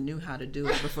before knew how to do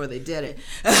it before they did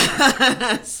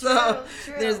it. So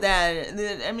True. There's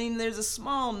that. I mean, there's a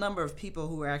small number of people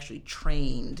who are actually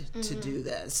trained to do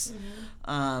this.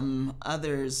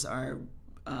 Others are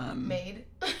made.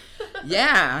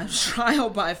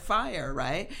 Trial by fire,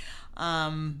 right?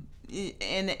 And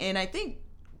I think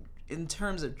in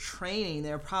terms of training,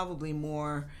 there are probably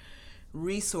more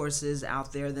resources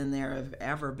out there than there have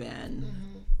ever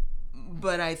been.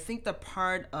 But I think the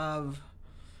part of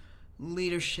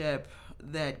leadership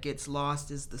that gets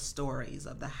lost is the stories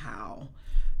of the how,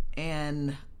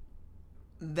 and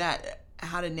that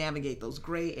how to navigate those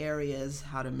gray areas,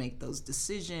 how to make those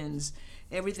decisions.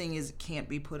 Everything can't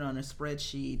be put on a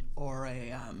spreadsheet or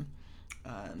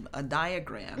a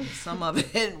diagram. Some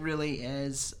of it really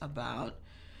is about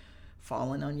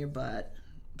falling on your butt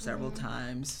several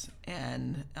times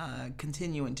and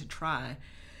continuing to try.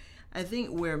 I think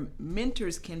where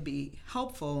mentors can be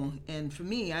helpful, and for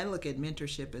me, I look at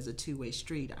mentorship as a two-way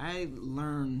street. I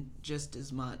learn just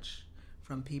as much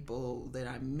from people that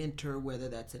I mentor, whether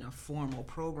that's in a formal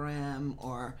program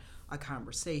or a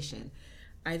conversation.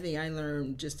 I think I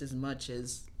learn just as much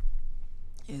as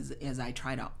I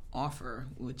try to offer,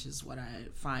 which is what I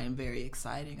find very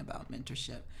exciting about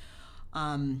mentorship.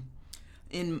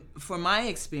 For my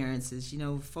experiences,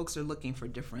 folks are looking for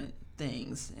different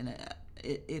things, and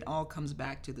it all comes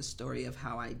back to the story of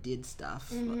how I did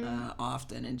stuff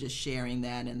often, and just sharing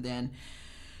that, and then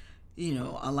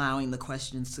allowing the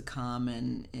questions to come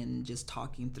and just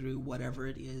talking through whatever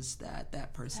it is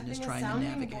that person is trying to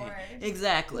navigate. Board,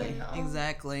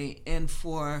 Exactly. And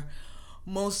for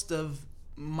most of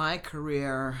my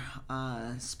career,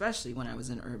 especially when I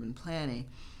was in urban planning,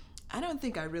 I don't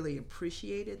think I really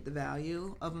appreciated the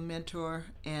value of a mentor,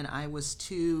 and I was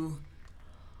too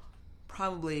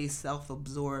probably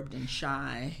self-absorbed and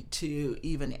shy to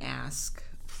even ask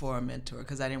for a mentor,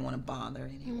 because I didn't want to bother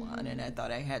anyone, and I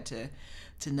thought I had to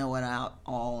know it out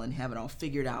all and have it all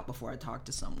figured out before I talked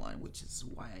to someone, which is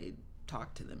why I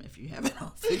talk to them if you have it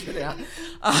all figured out.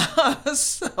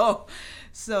 So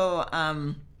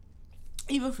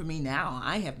even for me now,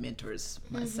 I have mentors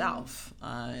myself,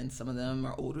 and some of them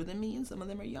are older than me and some of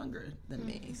them are younger than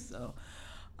me. So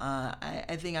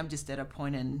I think I'm just at a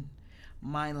point in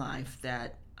my life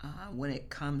that when it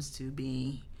comes to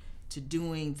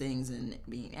doing things and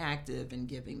being active and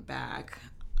giving back,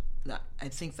 I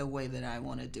think the way that I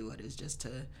want to do it is just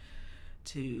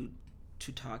to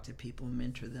talk to people,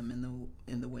 mentor them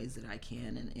in the ways that I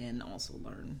can, and also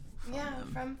learn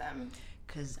from them.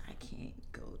 Because I can't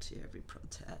go to every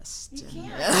protest. You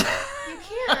can't. You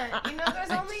can't. There's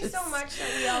only so much that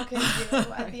we all can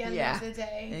do at the end of the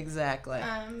day. Exactly.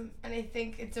 And I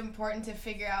think it's important to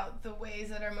figure out the ways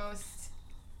that are most,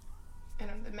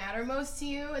 that matter most to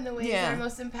you, and the ways that are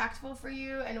most impactful for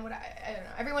you. And what I don't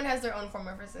know. Everyone has their own form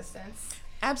of resistance.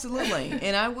 Absolutely.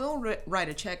 And I will write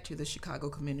a check to the Chicago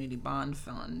Community Bond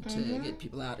Fund to get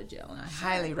people out of jail. And I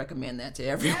highly recommend that to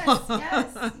everyone.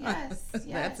 Yes.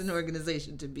 That's an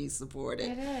organization to be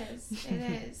supported. It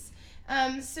is.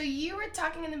 So you were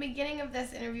talking in the beginning of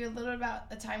this interview a little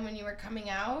about the time when you were coming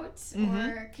out.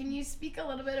 Or can you speak a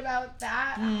little bit about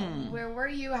that? Where were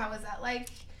you? How was that like?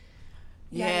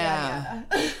 Yeah.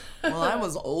 Well, I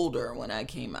was older when I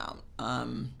came out.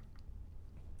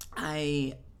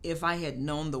 If I had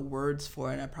known the words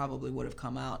for it, I probably would have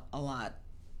come out a lot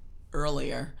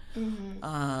earlier.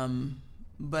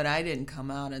 But I didn't come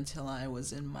out until I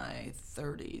was in my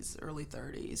 30s, early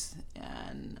 30s,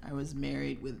 and I was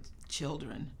married with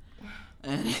children.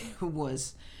 And it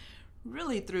was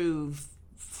really through,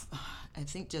 I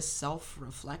think, just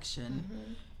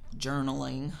self-reflection,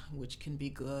 journaling, which can be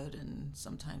good and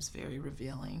sometimes very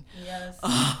revealing. Yes.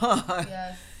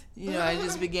 I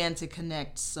just began to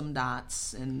connect some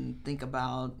dots and think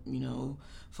about,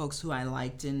 folks who I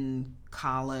liked in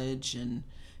college and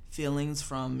feelings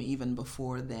from even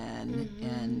before then,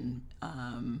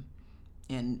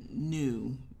 and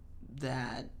knew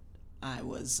that I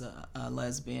was a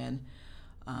lesbian.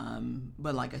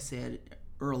 But like I said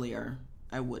earlier,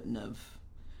 I wouldn't have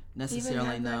necessarily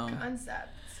even had known. That concept.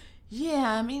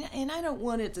 Yeah, I mean, and I don't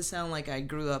want it to sound like I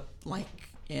grew up like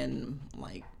in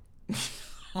like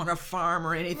on a farm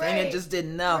or anything and just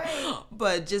didn't know. Right.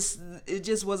 But it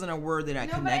just wasn't a word that I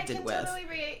connected with. No, but I can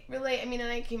totally relate. I mean,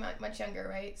 and I came out much younger,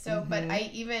 right? So, but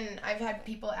I've had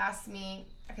people ask me,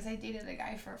 because I dated a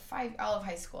guy for all of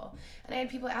high school, and I had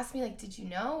people ask me, like, did you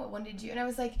know? When did you? And I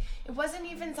was like, it wasn't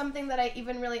even something that I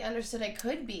even really understood I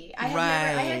could be. I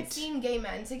had seen gay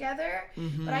men together,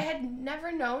 but I had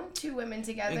never known two women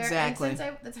together. Exactly. And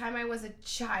since the time I was a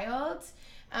child,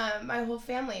 my whole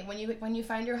family, when you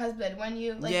find your husband, when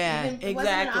you it wasn't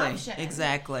an option.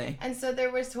 Exactly. And so there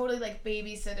was totally like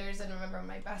babysitters, and I remember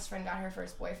my best friend got her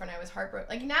first boyfriend. I was heartbroken.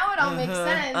 Like now it all makes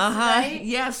sense, right?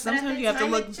 Yes, sometimes you have to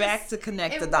look back to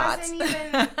connect the dots.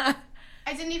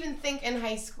 I didn't even think in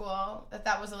high school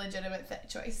that was a legitimate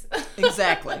choice.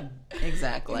 Exactly.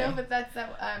 But that's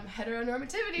that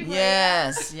heteronormativity.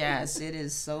 Yes, it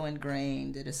is so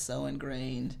ingrained.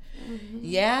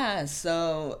 Yeah.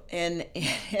 So, and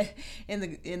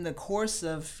in the course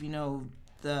of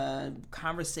the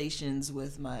conversations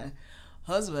with my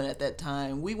husband at that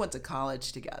time, we went to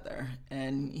college together,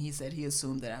 and he said he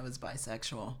assumed that I was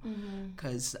bisexual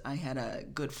because I had a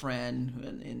good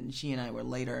friend, and she and I were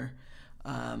later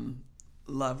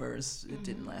lovers. It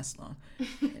didn't last long,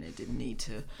 and it didn't need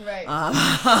to. Right.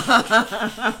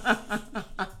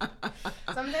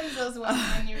 Sometimes those ones,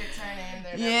 when you return in,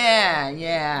 they're never, you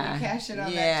cash it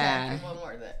on that check and one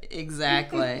more that.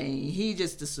 Exactly. He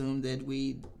just assumed that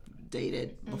we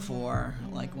dated before,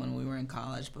 like when we were in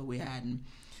college, but we hadn't.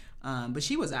 But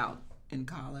she was out in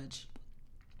college.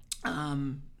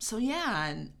 So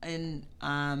yeah, and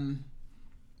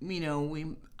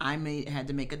I had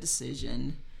to make a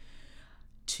decision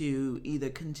to either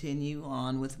continue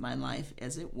on with my life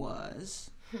as it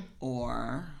was,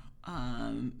 or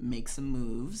make some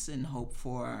moves and hope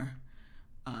for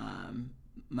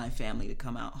my family to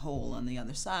come out whole on the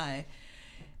other side.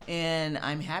 And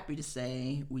I'm happy to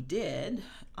say we did,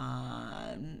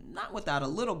 not without a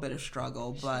little bit of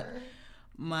struggle, but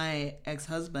my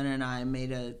ex-husband and I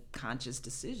made a conscious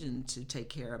decision to take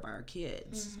care of our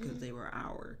kids because they were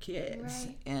our kids.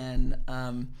 Right.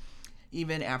 And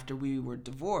even after we were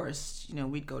divorced,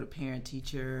 we'd go to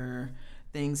parent-teacher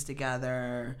things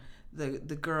together.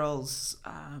 The girls'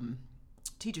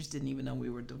 teachers didn't even know we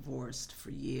were divorced for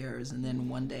years. And then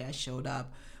one day I showed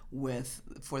up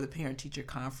for the parent-teacher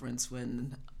conference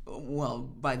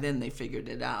by then they figured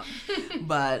it out.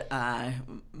 But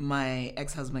my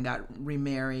ex-husband got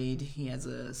remarried. He has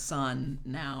a son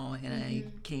now, and I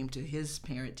came to his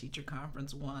parent-teacher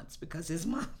conference once because his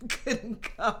mom couldn't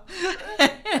come.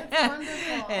 That's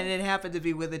wonderful. And it happened to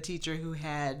be with a teacher who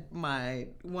had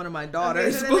one of my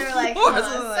daughters. So they're like,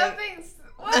 something's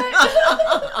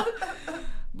what?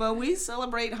 But we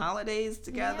celebrate holidays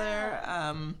together.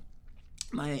 Yeah.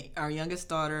 Our youngest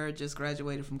daughter just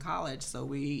graduated from college, so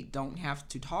we don't have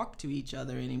to talk to each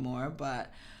other anymore.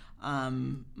 But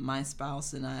my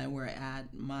spouse and I were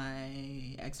at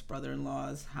my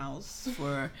ex-brother-in-law's house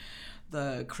for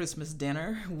the Christmas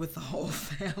dinner with the whole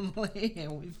family,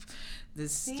 and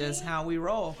this is just how we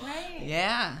roll. Right.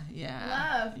 Yeah.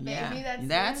 Love, baby. Yeah.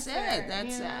 That's it.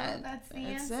 That's the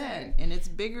answer. It. And it's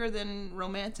bigger than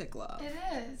romantic love. It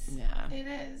is. Yeah. It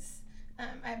is.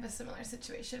 I have a similar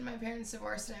situation. My parents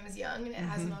divorced when I was young, and it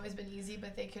hasn't always been easy,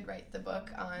 but they could write the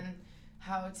book on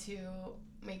how to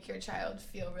make your child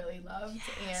feel really loved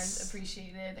and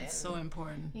appreciated. It's so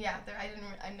important. Yeah,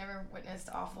 I never witnessed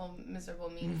awful, miserable,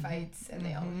 mean fights, and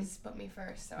they always put me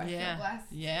first, so I feel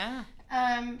blessed. Yeah.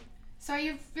 So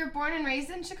you're born and raised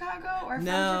in Chicago, or from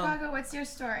Chicago? What's your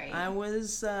story? I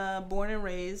was born and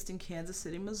raised in Kansas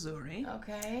City, Missouri.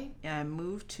 Okay. And I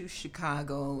moved to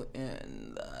Chicago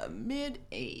in the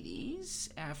mid-'80s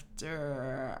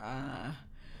after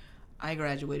I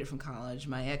graduated from college.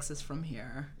 My ex is from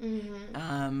here.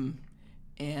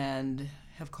 And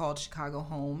have called Chicago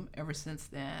home ever since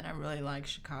then. I really like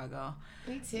Chicago.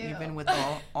 Me too. Even with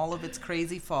all of its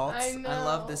crazy faults. I know. I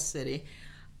love this city.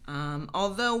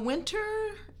 Although winter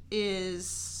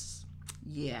is,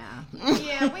 yeah,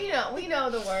 we know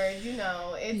the word, it's,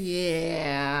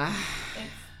 yeah.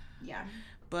 Yeah.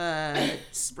 But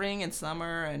spring and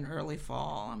summer and early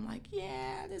fall, I'm like,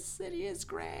 yeah, this city is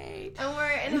great. And we're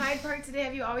in Hyde Park today.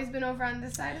 Have you always been over on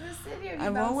this side of the city? Or have you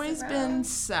I've always around? been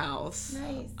south.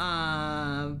 Nice.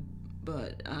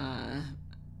 But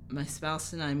my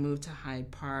spouse and I moved to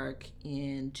Hyde Park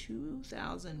in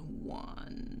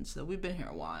 2001. So we've been here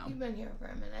a while. You've been here for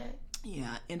a minute.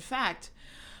 Yeah. In fact,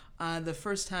 the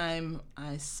first time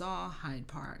I saw Hyde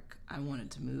Park, I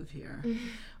wanted to move here.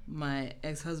 My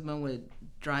ex-husband would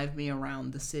drive me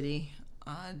around the city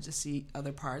to see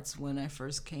other parts when I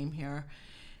first came here.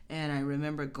 And I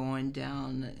remember going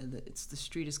down, the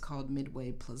street is called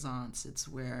Midway Plaisance. It's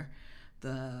where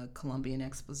the Columbian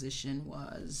Exposition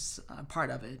was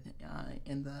part of it,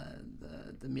 in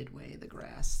the Midway, the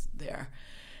grass there.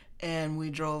 And we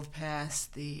drove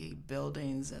past the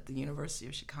buildings at the University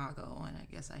of Chicago, and I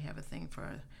guess I have a thing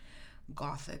for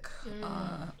Gothic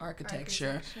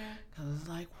architecture. I was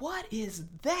like, what is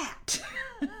that?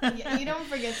 Yeah, you don't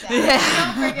forget that. You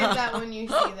don't forget that when you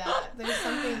see that. There's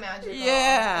something magical.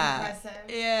 Yeah. Impressive.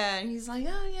 Yeah. And he's like,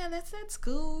 oh, yeah, that's that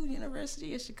school,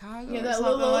 University of Chicago. Yeah, or that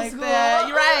something little like school. that.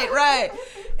 Right.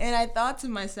 And I thought to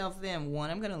myself then,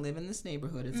 one, I'm going to live in this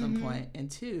neighborhood at some point,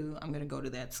 and two, I'm going to go to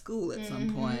that school at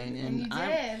some point. And you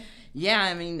did. Yeah,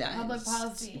 I mean, Public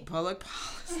policy.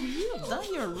 You've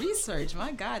done your research.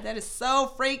 My God, that is so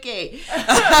freaky.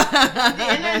 The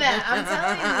internet. I'm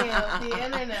telling you, the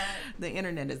internet. The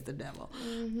internet is the devil,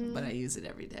 but I use it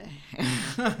every day. I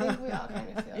think we all kind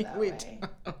of feel that way.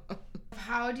 Do.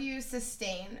 How do you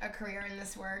sustain a career in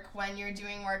this work when you're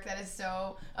doing work that is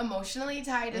so emotionally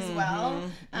tied as well?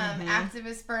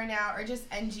 Activist burnout or just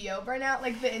NGO burnout,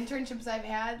 like the internships I've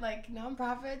had, like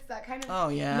nonprofits, that kind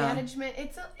of management.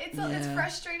 It's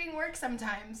frustrating work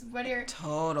sometimes. What are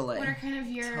kind of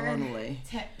your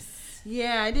tips?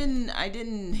 Yeah, I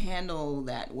didn't handle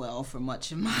that well for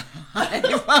much of my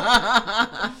life.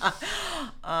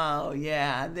 Oh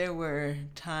yeah, there were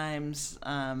times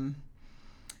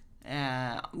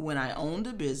when I owned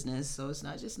a business, so it's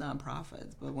not just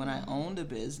nonprofits, but when I owned a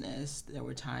business, there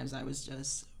were times I was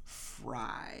just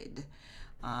fried.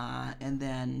 And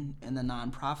then in the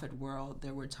nonprofit world,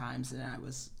 there were times that I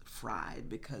was fried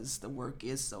because the work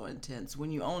is so intense.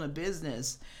 When you own a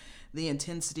business, the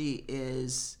intensity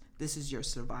is, this is your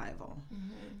survival.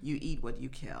 You eat what you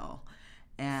kill.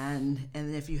 And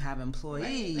if you have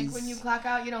employees... Right. Like when you clock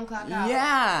out, you don't clock out.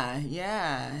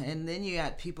 Yeah. And then you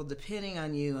got people depending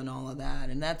on you and all of that,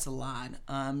 and that's a lot.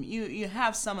 You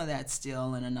have some of that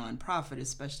still in a nonprofit,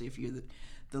 especially if you're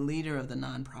the leader of the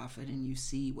nonprofit and you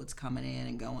see what's coming in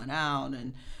and going out.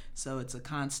 And so it's a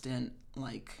constant,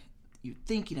 like, you're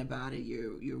thinking about it,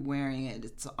 you're wearing it,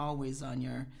 it's always on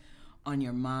your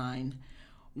mind.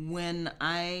 When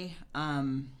I...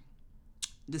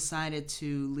 decided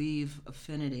to leave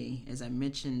Affinity, as I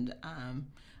mentioned,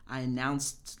 I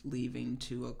announced leaving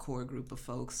to a core group of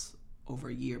folks over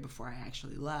a year before I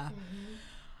actually left.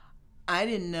 I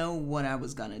didn't know what I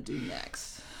was going to do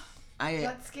next.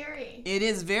 That's scary. It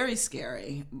is very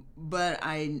scary, but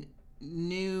I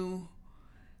knew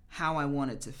how I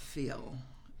wanted to feel.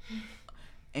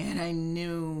 And I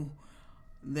knew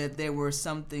that there were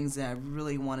some things that I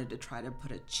really wanted to try to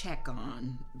put a check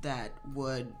on that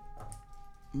would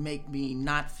make me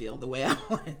not feel the way I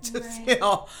wanted to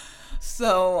feel.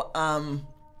 So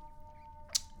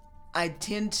I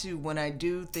tend to, when I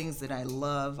do things that I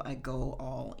love, I go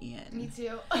all in. Me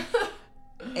too.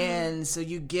 And so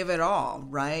you give it all,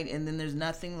 right? And then there's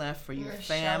nothing left for your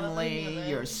family,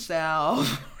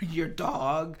 yourself, your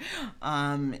dog.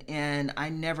 And I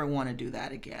never want to do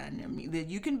that again. I mean, that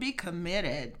you can be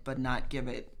committed, but not give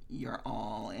it your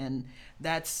all. And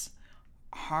that's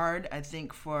hard, I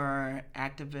think, for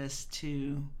activists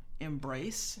to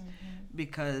embrace,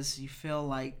 because you feel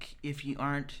like if you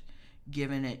aren't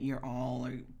giving it your all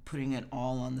or putting it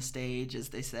all on the stage, as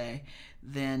they say,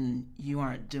 then you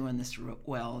aren't doing this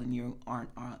well and you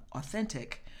aren't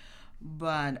authentic.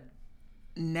 But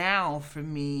now for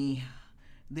me,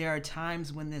 there are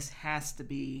times when this has to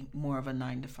be more of a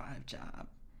 9-to-5 job.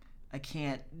 I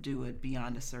can't do it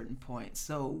beyond a certain point.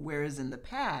 So whereas in the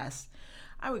past,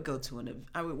 I would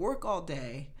I would work all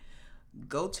day,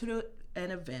 go to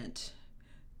an event,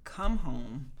 come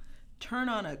home, turn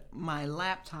on my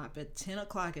laptop at 10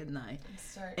 o'clock at night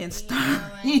and start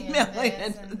emailing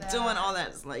and doing all that.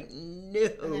 It's like, no.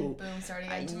 And then boom, starting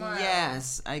again tomorrow.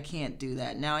 Yes, I can't do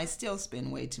that. Now, I still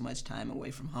spend way too much time away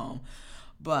from home,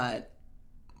 but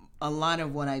a lot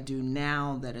of what I do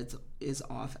now that is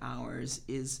off hours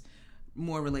is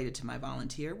more related to my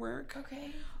volunteer work.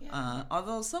 Okay. Yeah.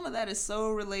 Although some of that is so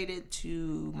related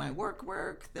to my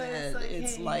work that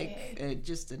it's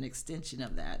just an extension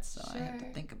of that. So I have to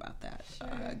think about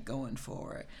that going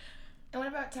forward. And what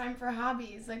about time for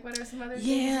hobbies? Like, what are some other things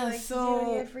you like to do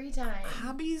in your free time?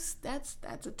 Hobbies, that's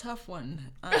a tough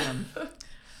one.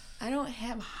 I don't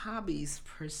have hobbies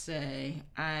per se.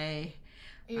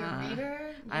 You're a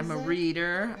reader? Music? I'm a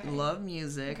reader. Okay. Love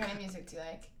music. What kind of music do you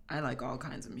like? I like all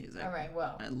kinds of music. All right,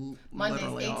 well,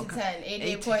 Mondays 8 to 10,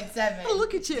 88.7. Oh,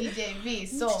 look at you. DJV,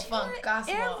 soul, funk,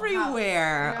 gospel,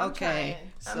 everywhere. House. Okay,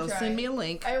 so send me a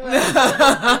link. I will.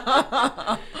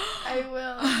 I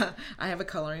will. I have a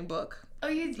coloring book. Oh,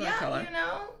 yeah,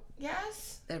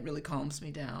 yes. That really calms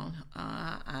me down.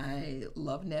 I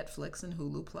love Netflix and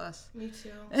Hulu Plus. Me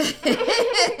too.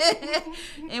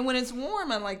 And when it's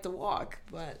warm, I like to walk.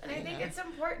 And I think it's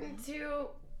important to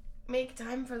make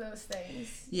time for those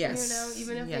things. Yes.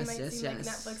 Even if they might seem like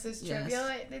Netflix is trivial,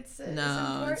 it's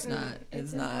important. It's not.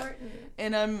 It's not. Important.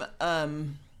 And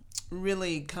I'm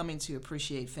really coming to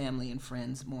appreciate family and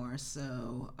friends more.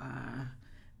 So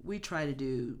we try to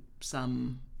do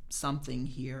something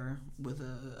here with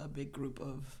a big group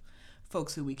of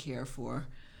folks who we care for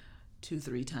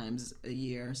 2-3 times a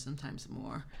year, sometimes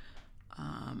more.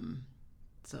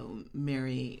 So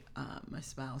Mary, my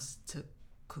spouse, took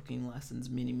cooking lessons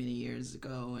many years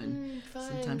ago, and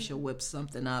sometimes she'll whip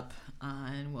something up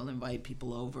and we'll invite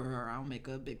people over, or I'll make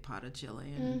a big pot of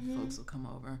chili and folks will come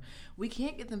over. We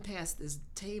can't get them past this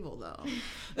table though.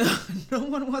 No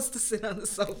one wants to sit on the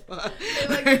sofa. They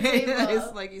like the table.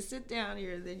 It's like you sit down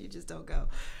here and then you just don't go.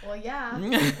 Well, yeah.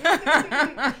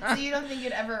 So you don't think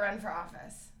you'd ever run for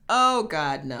office? Oh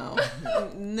God, no.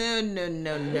 No.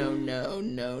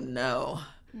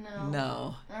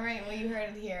 No. All right, well, you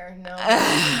heard it here. No.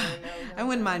 I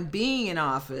wouldn't mind being in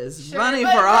office, sure, running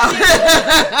for office.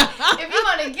 If you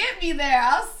want to get me there,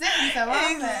 I'll sit in some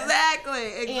office.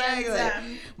 Exactly.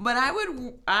 And, but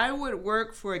I would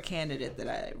work for a candidate that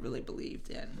I really believed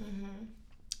in. Mm-hmm.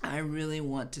 I really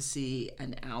want to see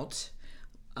an out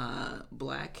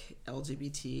Black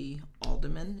LGBT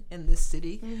alderman in this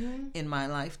city in my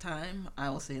lifetime. I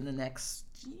will say in the next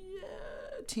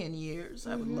 10 years.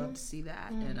 I would love to see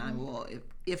that, and I will,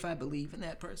 if I believe in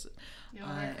that person,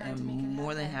 I am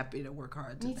more than happy to work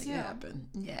hard to make it happen.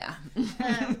 Yeah.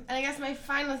 And I guess my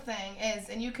final thing is,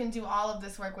 and you can do all of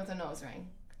this work with a nose ring,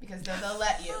 because they'll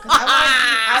let you. Because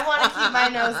I want to keep my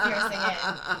nose piercing in,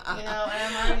 and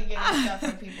I'm already getting stuff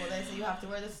from people. They say you have to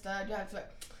wear the stud, you have to wear...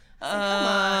 I said, come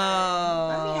on,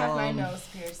 let me have my nose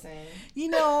piercing.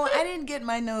 I didn't get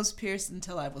my nose pierced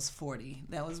until I was 40.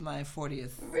 That was my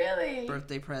 40th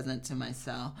birthday present to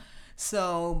myself.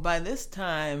 So by this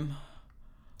time,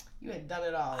 you had done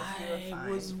it all. I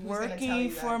was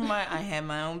working for I had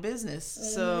my own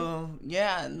business. So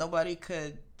yeah, nobody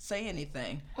could say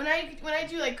anything. When I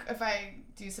do, like, if I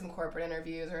do some corporate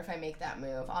interviews or if I make that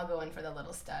move, I'll go in for the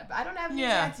little stud. But I don't have any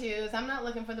tattoos. I'm not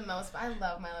looking for the most, but I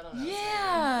love my little nose.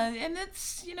 Yeah, and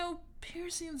it's,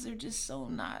 piercings are just so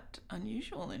not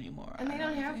unusual anymore. And they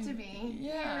don't have to be.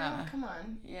 Yeah. Come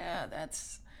on. Yeah,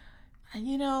 that's,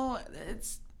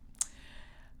 it's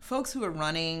folks who are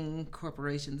running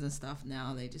corporations and stuff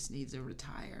now, they just need to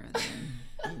retire.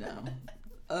 And then,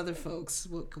 other folks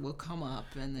will come up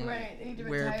and then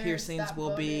where piercings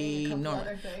will be normal.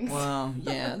 Well,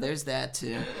 yeah, there's that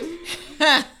too.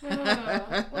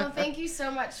 Well, thank you so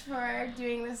much for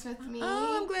doing this with me.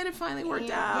 Oh, I'm glad it finally worked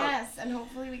out. Yes, and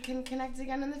hopefully we can connect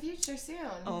again in the future soon.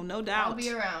 Oh, no doubt. I'll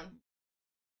be around.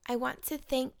 I want to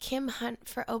thank Kim Hunt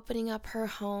for opening up her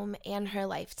home and her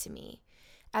life to me.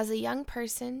 As a young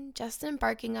person just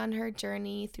embarking on her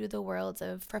journey through the world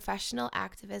of professional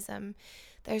activism,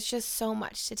 there's just so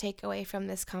much to take away from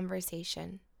this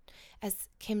conversation. As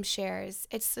Kim shares,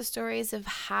 it's the stories of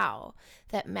how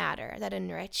that matter, that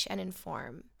enrich and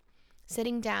inform.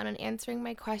 Sitting down and answering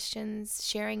my questions,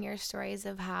 sharing your stories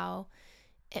of how,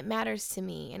 it matters to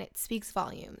me and it speaks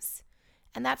volumes.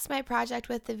 And that's my project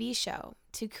with the V Show,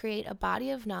 to create a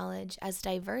body of knowledge as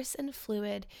diverse and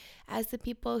fluid as the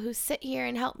people who sit here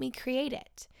and help me create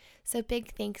it. So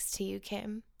big thanks to you,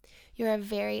 Kim. You're a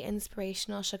very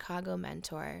inspirational Chicago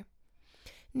mentor.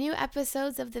 New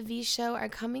episodes of The V Show are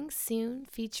coming soon,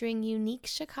 featuring unique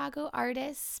Chicago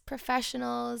artists,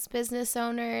 professionals, business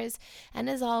owners, and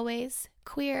as always,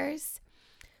 queers.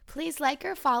 Please like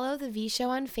or follow The V Show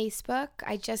on Facebook.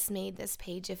 I just made this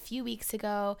page a few weeks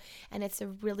ago, and it's a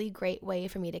really great way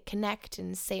for me to connect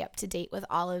and stay up to date with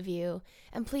all of you.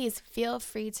 And please feel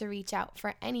free to reach out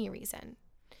for any reason.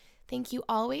 Thank you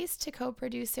always to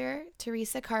co-producer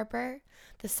Teresa Carper.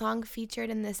 The song featured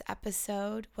in this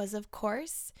episode was, of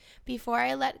course, Before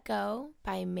I Let Go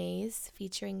by Maze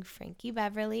featuring Frankie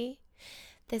Beverly.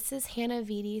 This is Hannah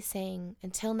Vitti saying,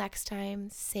 until next time,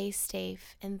 stay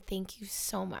safe, and thank you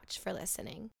so much for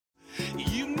listening.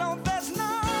 There's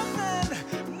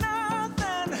nothing